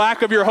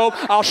lack of your hope,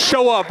 I'll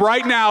show up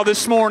right now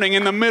this morning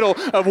in the middle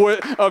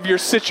of your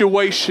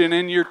situation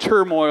and your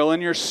turmoil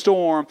and your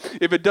storm.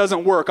 If it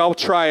doesn't work, I'll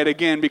try it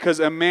again because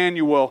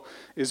Emmanuel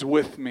is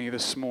with me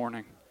this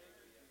morning.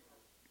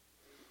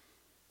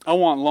 I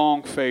want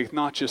long faith,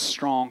 not just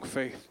strong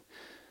faith.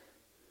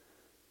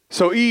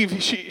 So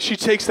Eve, she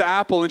takes the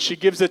apple and she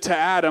gives it to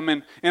Adam.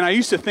 And I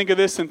used to think of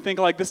this and think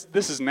like,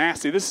 this is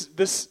nasty.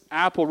 This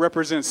apple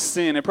represents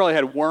sin. It probably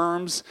had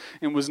worms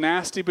and was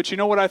nasty. But you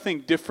know what I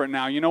think different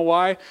now? You know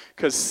why?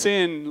 Because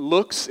sin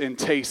looks and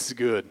tastes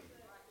good.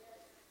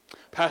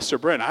 Pastor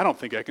Brent, I don't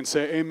think I can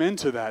say amen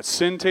to that.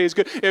 Sin tastes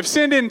good. If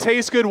sin didn't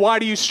taste good, why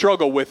do you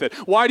struggle with it?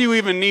 Why do you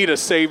even need a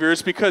Savior?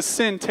 It's because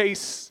sin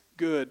tastes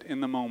good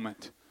in the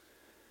moment.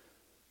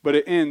 But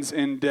it ends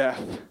in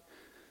death.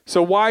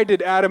 So why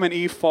did Adam and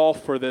Eve fall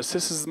for this?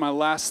 This is my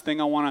last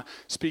thing I want to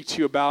speak to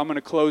you about. I'm going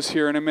to close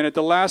here in a minute.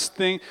 The last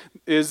thing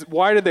is,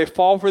 why did they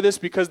fall for this?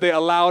 Because they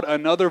allowed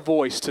another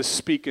voice to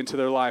speak into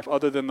their life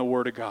other than the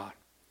Word of God.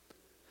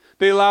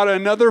 They allowed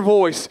another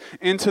voice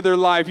into their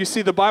life. You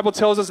see, the Bible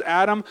tells us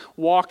Adam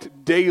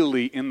walked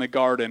daily in the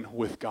garden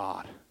with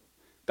God.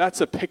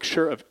 That's a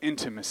picture of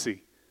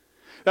intimacy.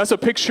 That's a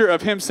picture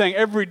of him saying,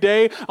 every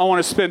day I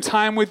want to spend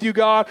time with you,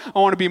 God. I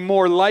want to be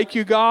more like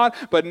you, God.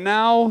 But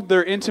now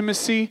their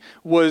intimacy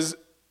was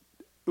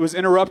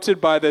interrupted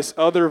by this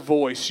other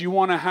voice. You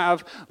want to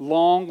have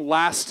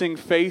long-lasting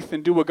faith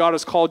and do what God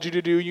has called you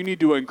to do, you need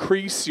to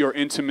increase your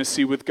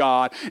intimacy with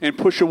God and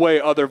push away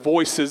other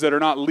voices that are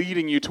not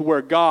leading you to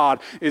where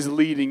God is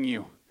leading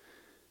you.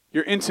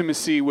 Your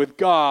intimacy with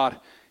God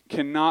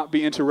cannot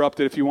be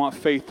interrupted if you want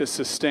faith that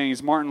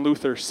sustains. Martin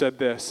Luther said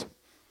this: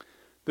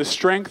 the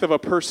strength of a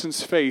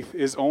person's faith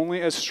is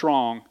only as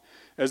strong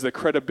as the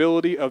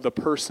credibility of the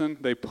person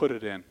they put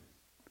it in.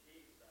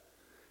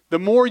 The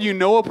more you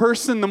know a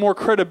person, the more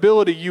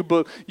credibility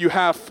you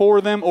have for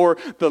them, or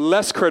the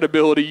less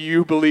credibility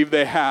you believe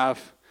they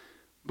have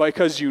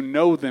because you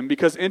know them.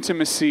 Because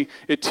intimacy,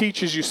 it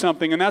teaches you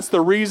something. And that's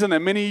the reason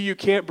that many of you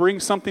can't bring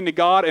something to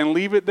God and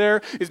leave it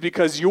there, is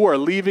because you are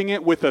leaving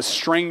it with a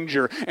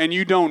stranger and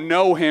you don't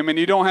know him and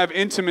you don't have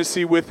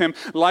intimacy with him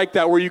like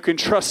that where you can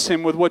trust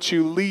him with what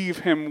you leave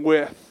him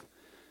with.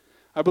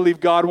 I believe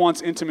God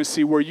wants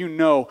intimacy where you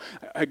know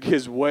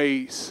his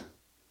ways.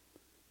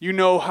 You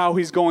know how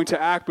he's going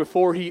to act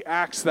before he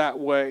acts that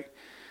way.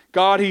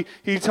 God,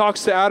 he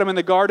talks to Adam in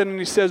the garden and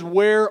he says,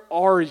 where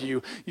are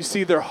you? You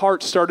see, their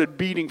hearts started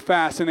beating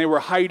fast and they were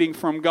hiding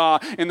from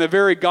God. And the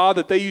very God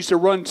that they used to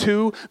run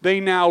to, they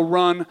now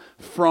run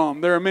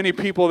from. There are many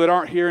people that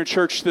aren't here in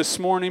church this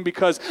morning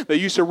because they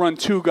used to run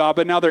to God,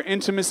 but now their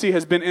intimacy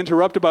has been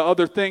interrupted by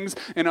other things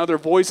and other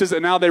voices,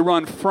 and now they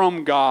run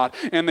from God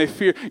and they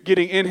fear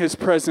getting in his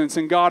presence.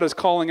 And God is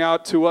calling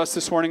out to us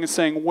this morning and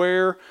saying,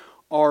 where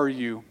are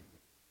you?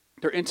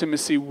 Their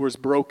intimacy was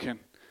broken.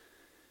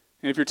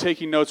 And if you're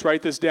taking notes,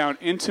 write this down.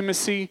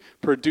 Intimacy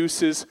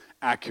produces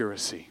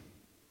accuracy.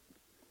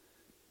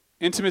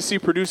 Intimacy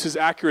produces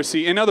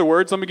accuracy. In other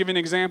words, let me give you an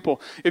example.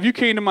 If you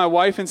came to my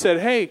wife and said,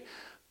 hey,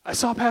 I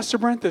saw Pastor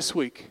Brent this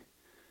week.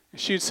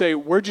 And she'd say,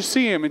 where'd you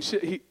see him?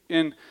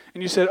 And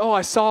you said, oh,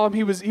 I saw him.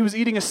 He was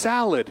eating a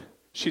salad.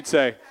 She'd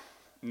say,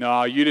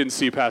 no, you didn't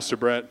see Pastor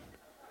Brent.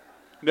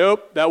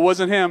 Nope, that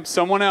wasn't him.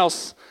 Someone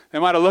else. They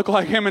might have looked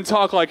like him and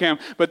talked like him,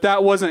 but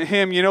that wasn't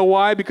him. You know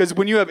why? Because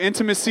when you have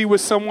intimacy with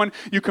someone,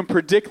 you can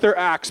predict their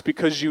acts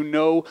because you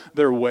know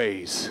their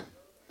ways.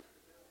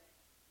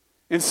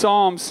 In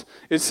Psalms,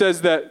 it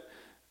says that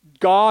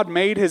God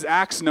made his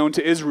acts known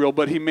to Israel,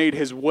 but he made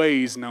his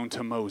ways known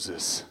to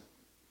Moses,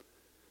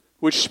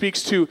 which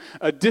speaks to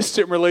a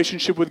distant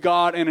relationship with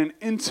God and an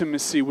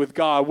intimacy with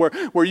God,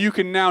 where you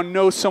can now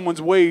know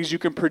someone's ways, you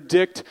can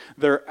predict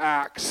their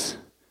acts.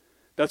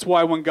 That's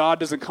why when God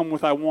doesn't come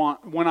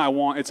when I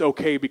want, it's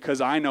okay because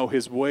I know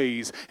his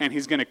ways and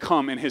he's going to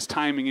come in his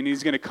timing and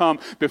he's going to come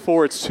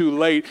before it's too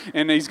late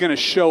and he's going to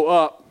show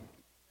up.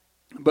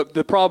 But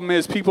the problem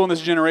is people in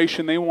this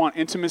generation, they want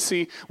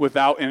intimacy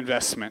without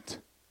investment.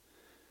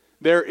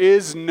 There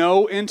is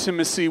no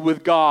intimacy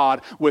with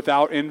God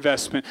without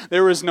investment.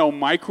 There is no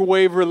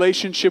microwave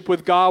relationship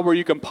with God where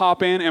you can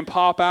pop in and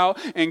pop out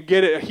and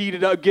get it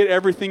heated up, get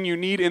everything you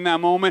need in that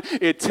moment.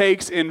 It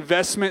takes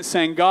investment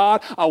saying,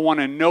 God, I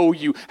want to know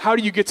you. How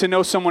do you get to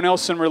know someone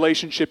else in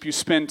relationship? You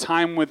spend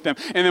time with them.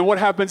 And then what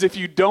happens if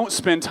you don't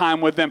spend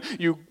time with them?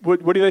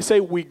 What do they say?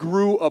 We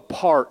grew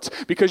apart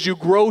because you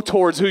grow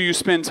towards who you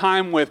spend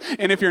time with.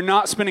 And if you're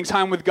not spending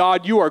time with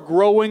God, you are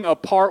growing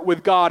apart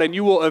with God, and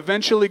you will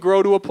eventually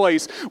grow to a place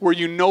where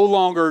you no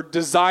longer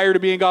desire to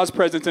be in God's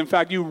presence. In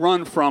fact, you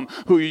run from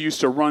who you used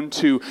to run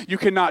to. You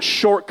cannot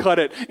shortcut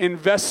it.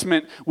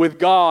 Investment with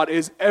God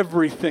is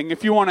everything.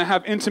 If you want to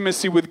have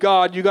intimacy with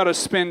God, you got to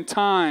spend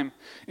time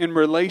in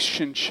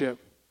relationship.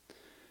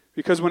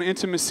 Because when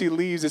intimacy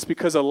leaves, it's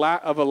because of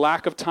a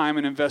lack of time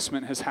and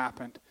investment has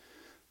happened.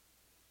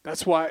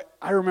 That's why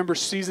I remember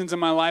seasons in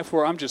my life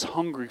where I'm just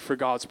hungry for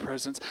God's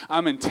presence.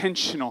 I'm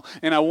intentional,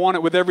 and I want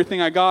it with everything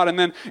I got. And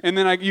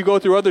then you go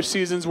through other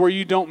seasons where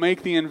you don't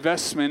make the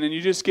investment, and you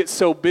just get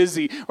so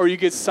busy, or you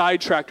get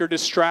sidetracked or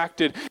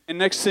distracted. And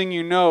next thing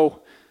you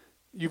know,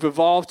 you've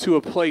evolved to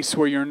a place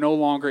where you're no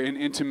longer in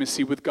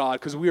intimacy with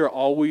God, because we are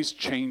always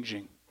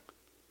changing.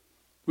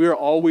 We are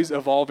always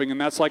evolving,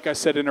 and that's like I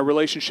said, in a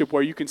relationship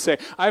where you can say,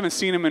 I haven't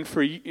seen him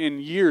in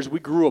years.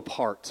 We grew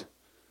apart.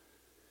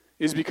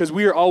 Is because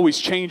we are always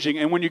changing.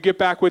 And when you get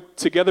back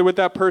together with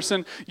that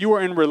person, you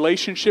are in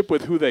relationship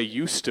with who they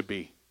used to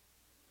be.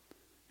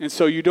 And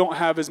so you don't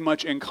have as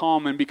much in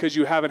common because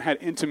you haven't had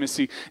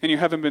intimacy and you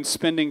haven't been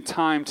spending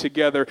time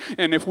together.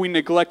 And if we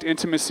neglect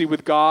intimacy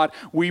with God,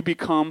 we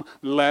become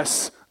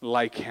less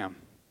like him.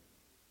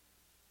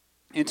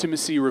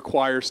 Intimacy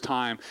requires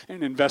time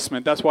and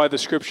investment. That's why the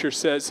scripture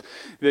says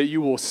that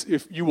you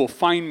will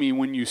find me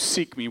when you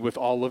seek me with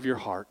all of your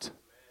heart.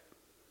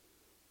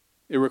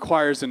 It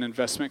requires an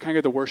investment. Can I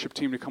get the worship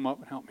team to come up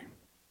and help me?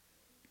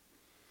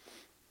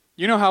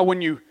 You know how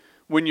when you're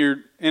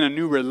in a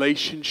new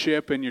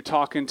relationship and you're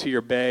talking to your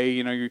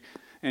bae,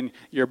 and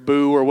your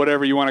boo or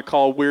whatever you want to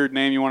call, weird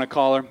name you want to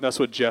call her. That's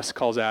what Jess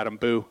calls Adam,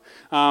 boo.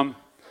 And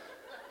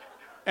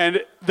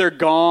they're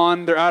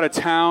gone, they're out of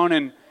town,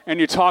 and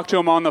you talk to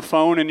them on the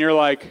phone and you're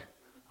like,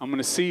 I'm going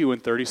to see you in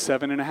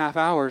 37 and a half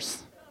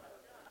hours.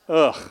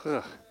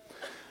 Ugh.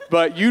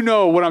 But you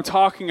know what I'm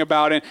talking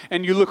about,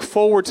 and you look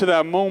forward to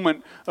that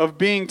moment of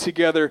being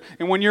together.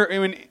 And when you're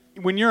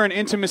in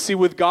intimacy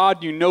with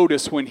God, you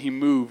notice when he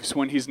moves,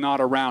 when he's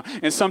not around.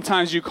 And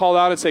sometimes you call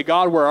out and say,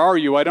 God, where are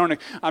you?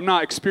 I'm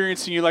not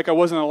experiencing you like I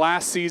was in the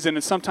last season.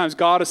 And sometimes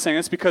God is saying,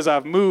 it's because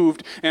I've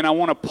moved, and I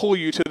want to pull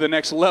you to the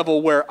next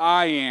level where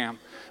I am.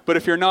 But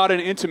if you're not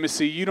in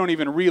intimacy, you don't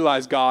even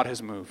realize God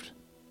has moved.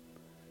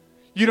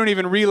 You don't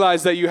even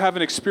realize that you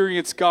haven't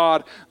experienced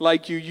God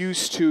like you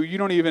used to. You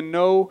don't even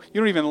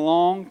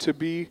long to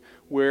be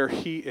where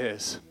he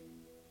is.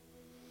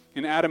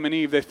 And Adam and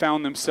Eve, they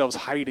found themselves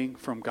hiding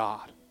from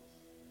God.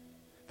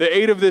 They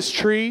ate of this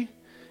tree,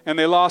 and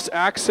they lost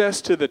access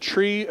to the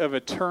tree of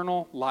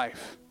eternal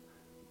life.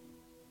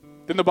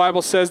 Then the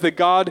Bible says that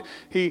God,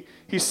 he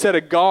set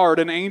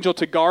an angel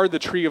to guard the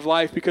tree of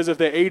life, because if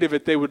they ate of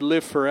it, they would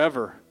live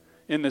forever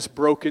in this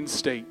broken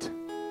state.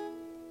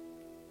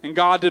 And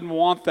God didn't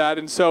want that.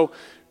 And so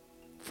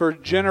for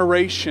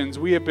generations,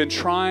 we have been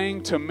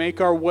trying to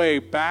make our way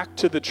back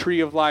to the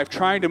tree of life,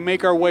 trying to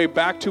make our way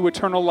back to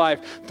eternal life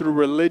through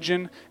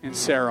religion and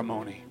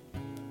ceremony.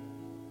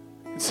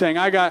 And saying,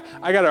 I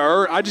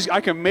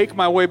can make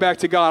my way back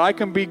to God. I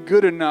can be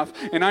good enough.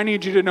 And I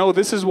need you to know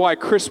this is why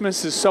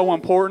Christmas is so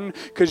important,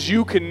 because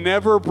you can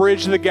never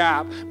bridge the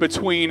gap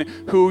between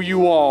who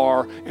you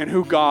are and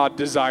who God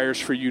desires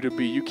for you to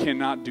be. You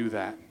cannot do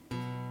that.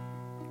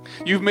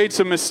 You've made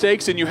some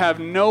mistakes and you have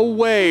no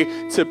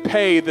way to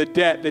pay the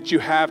debt that you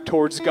have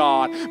towards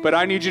God. But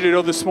I need you to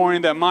know this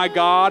morning that my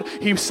God,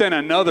 He sent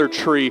another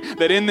tree,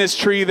 that in this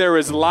tree there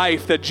is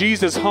life, that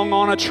Jesus hung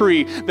on a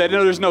tree, that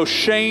there's no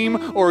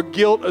shame or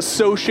guilt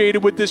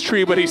associated with this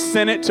tree, but He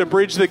sent it to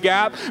bridge the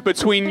gap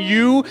between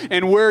you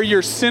and where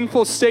your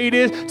sinful state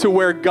is to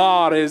where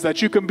God is,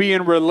 that you can be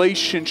in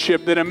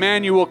relationship, that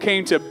Emmanuel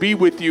came to be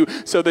with you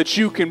so that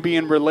you can be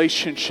in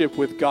relationship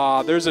with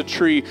God. There's a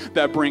tree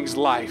that brings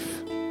life.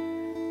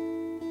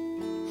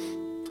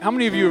 How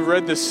many of you have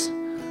read this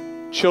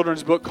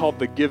children's book called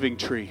The Giving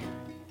Tree?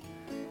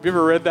 Have you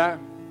ever read that?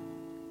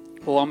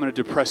 Well, I'm going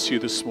to depress you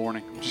this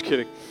morning. I'm just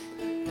kidding.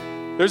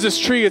 There's this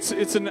tree. It's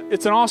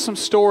an awesome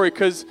story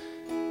because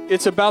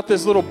it's about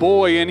this little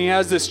boy, and he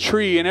has this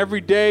tree, and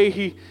every day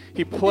he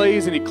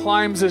plays and he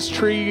climbs this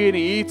tree and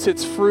he eats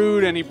its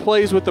fruit and he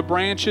plays with the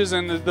branches,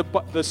 and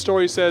the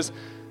story says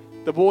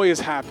the boy is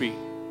happy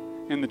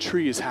and the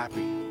tree is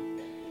happy.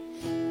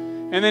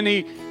 And then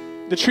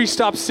the tree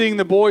stops seeing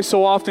the boy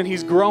so often.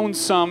 He's grown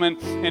some,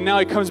 and now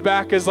he comes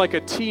back as like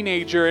a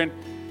teenager,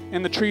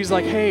 and the tree's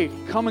like, hey,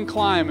 come and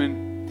climb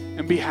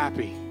and be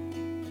happy.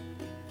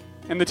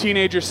 And the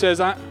teenager says,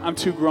 I'm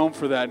too grown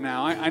for that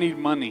now. I need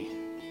money.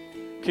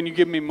 Can you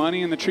give me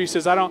money? And the tree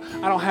says, I don't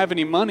have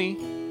any money,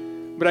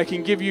 but I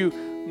can give you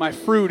my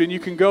fruit, and you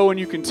can go and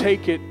you can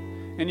take it,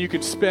 and you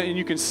can spend, and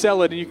you can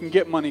sell it, and you can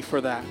get money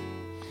for that.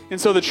 And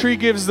so the tree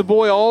gives the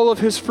boy all of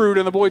his fruit,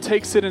 and the boy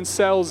takes it and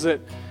sells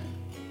it.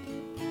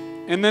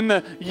 And then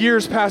the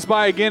years pass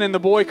by again, and the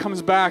boy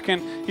comes back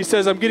and he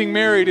says, I'm getting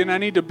married and I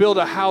need to build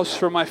a house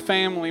for my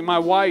family, my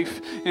wife,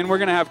 and we're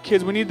going to have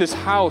kids. We need this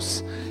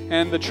house.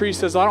 And the tree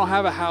says, I don't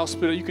have a house,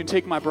 but you can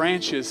take my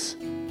branches.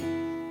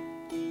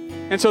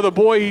 And so the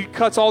boy, he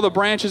cuts all the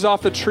branches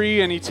off the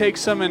tree and he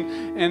takes them,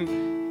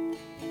 and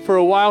for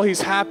a while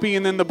he's happy.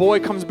 And then the boy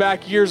comes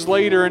back years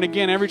later, and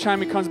again, every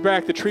time he comes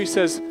back, the tree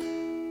says,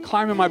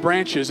 climb in my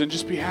branches and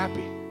just be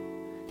happy.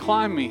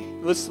 Climb me.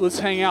 Let's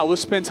hang out.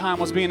 Let's spend time.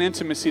 Let's be in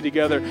intimacy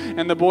together.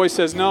 And the boy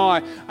says, no,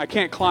 I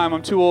can't climb.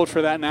 I'm too old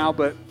for that now,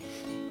 but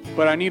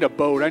I need a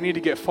boat. I need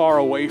to get far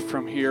away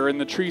from here. And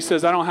the tree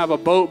says, I don't have a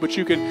boat, but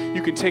you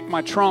can take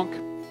my trunk.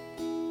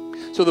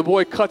 So the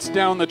boy cuts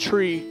down the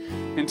tree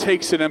and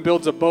takes it and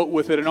builds a boat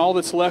with it, and all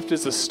that's left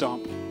is a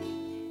stump.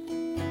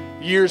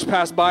 Years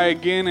pass by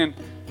again,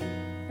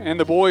 and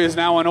the boy is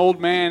now an old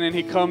man, and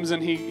he comes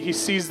and he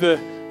sees the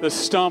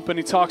stump, and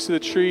he talks to the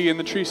tree, and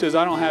the tree says,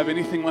 I don't have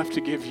anything left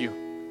to give you.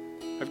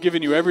 I've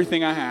given you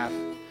everything I have.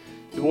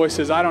 The boy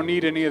says, I don't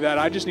need any of that.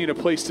 I just need a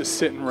place to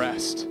sit and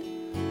rest.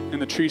 And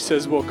the tree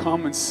says, well,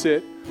 come and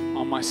sit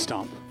on my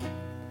stump.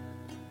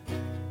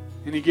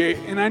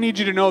 And I need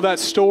you to know that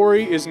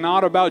story is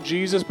not about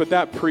Jesus, but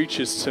that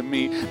preaches to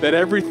me that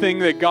everything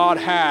that God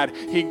had,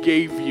 He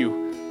gave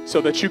you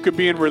so that you could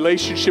be in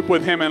relationship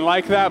with Him. And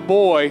like that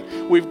boy,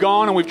 we've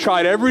gone and we've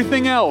tried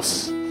everything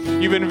else.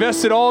 You've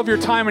invested all of your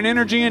time and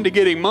energy into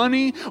getting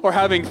money or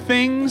having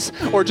things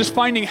or just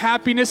finding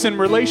happiness in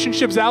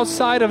relationships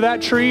outside of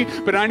that tree.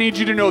 But I need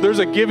you to know there's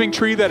a giving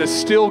tree that is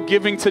still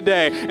giving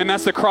today, and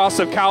that's the cross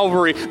of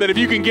Calvary. That if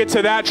you can get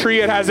to that tree,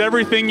 it has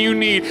everything you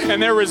need,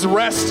 and there is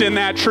rest in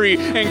that tree.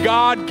 And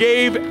God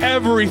gave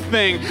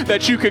everything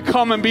that you could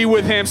come and be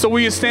with Him. So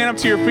will you stand up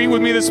to your feet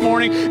with me this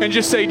morning and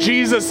just say,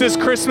 Jesus, this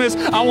Christmas,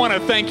 I want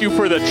to thank you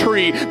for the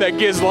tree that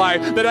gives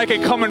life, that I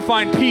can come and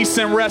find peace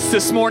and rest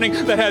this morning,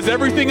 that has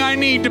everything I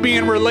need to be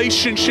in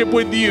relationship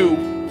with you.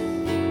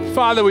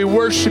 Father, we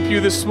worship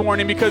you this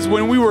morning because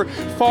when we were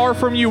far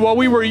from you, while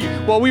we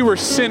were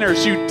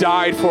sinners, you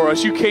died for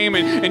us. You came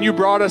and you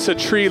brought us a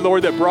tree,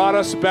 Lord, that brought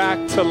us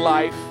back to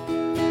life.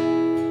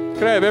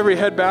 Could I have every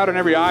head bowed and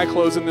every eye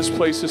closed in this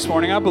place this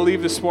morning? I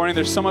believe this morning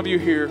there's some of you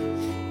here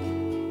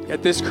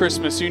at this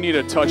Christmas, you need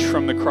a touch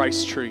from the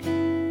Christ tree.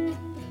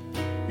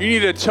 You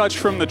need a touch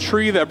from the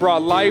tree that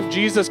brought life.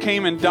 Jesus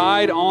came and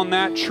died on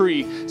that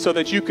tree so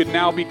that you could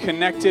now be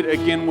connected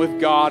again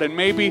with God. And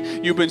maybe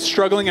you've been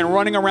struggling and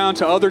running around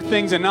to other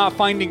things and not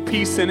finding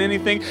peace in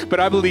anything, but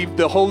I believe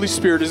the Holy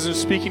Spirit is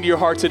speaking to your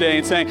heart today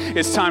and saying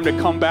it's time to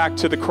come back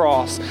to the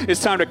cross.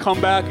 It's time to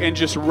come back and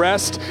just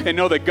rest and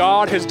know that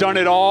God has done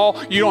it all.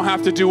 You don't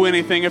have to do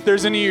anything. If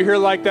there's any of you here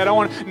like that, I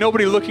want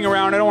nobody looking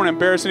around. I don't want to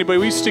embarrass anybody.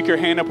 Will you stick your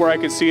hand up where I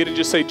can see it and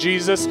just say,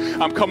 Jesus,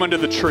 I'm coming to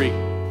the tree.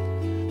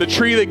 The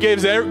tree that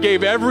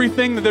gave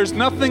everything, that there's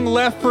nothing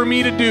left for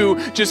me to do.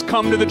 Just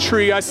come to the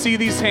tree. I see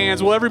these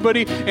hands. Will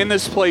everybody in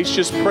this place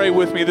just pray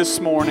with me this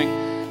morning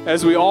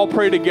as we all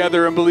pray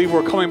together and believe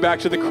we're coming back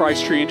to the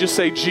Christ tree, and just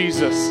say,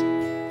 Jesus,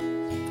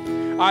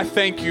 I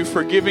thank you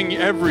for giving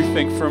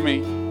everything for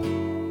me.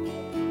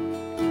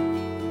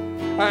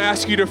 I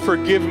ask you to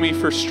forgive me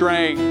for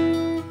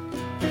straying.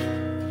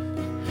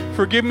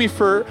 Forgive me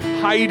for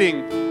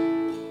hiding.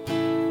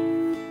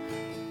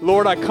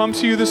 Lord, I come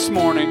to you this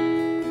morning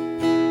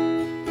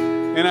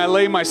And I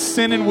lay my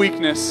sin and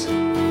weakness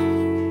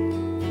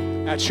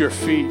at your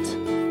feet.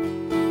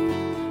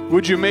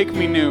 Would you make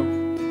me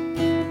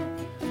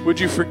new? Would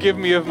you forgive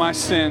me of my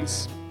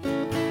sins?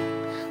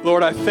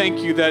 Lord, I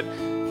thank you that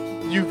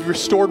you've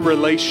restored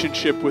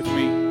relationship with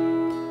me.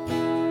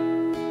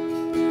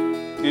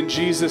 In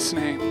Jesus'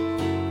 name,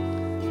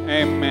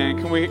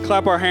 amen. Can we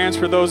clap our hands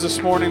for those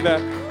this morning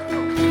that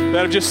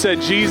have just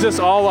said, Jesus,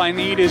 all I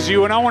need is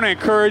you. And I want to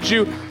encourage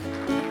you,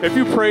 if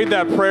you prayed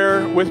that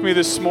prayer with me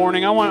this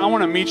morning, I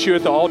want to meet you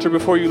at the altar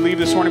before you leave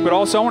this morning, but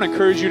also I want to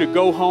encourage you to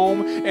go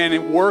home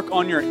and work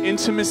on your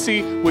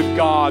intimacy with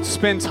God.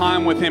 Spend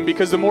time with Him,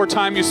 because the more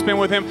time you spend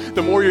with Him,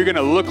 the more you're going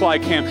to look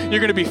like Him. You're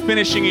going to be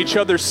finishing each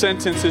other's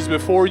sentences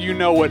before you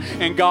know it,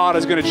 and God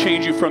is going to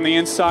change you from the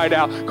inside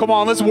out. Come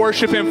on, let's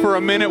worship Him for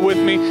a minute with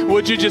me.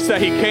 Would you just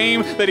that He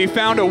came, that He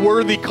found a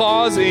worthy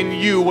cause in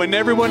you when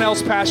everyone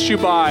else passed you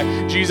by.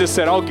 Jesus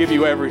said, I'll give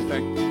you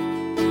everything.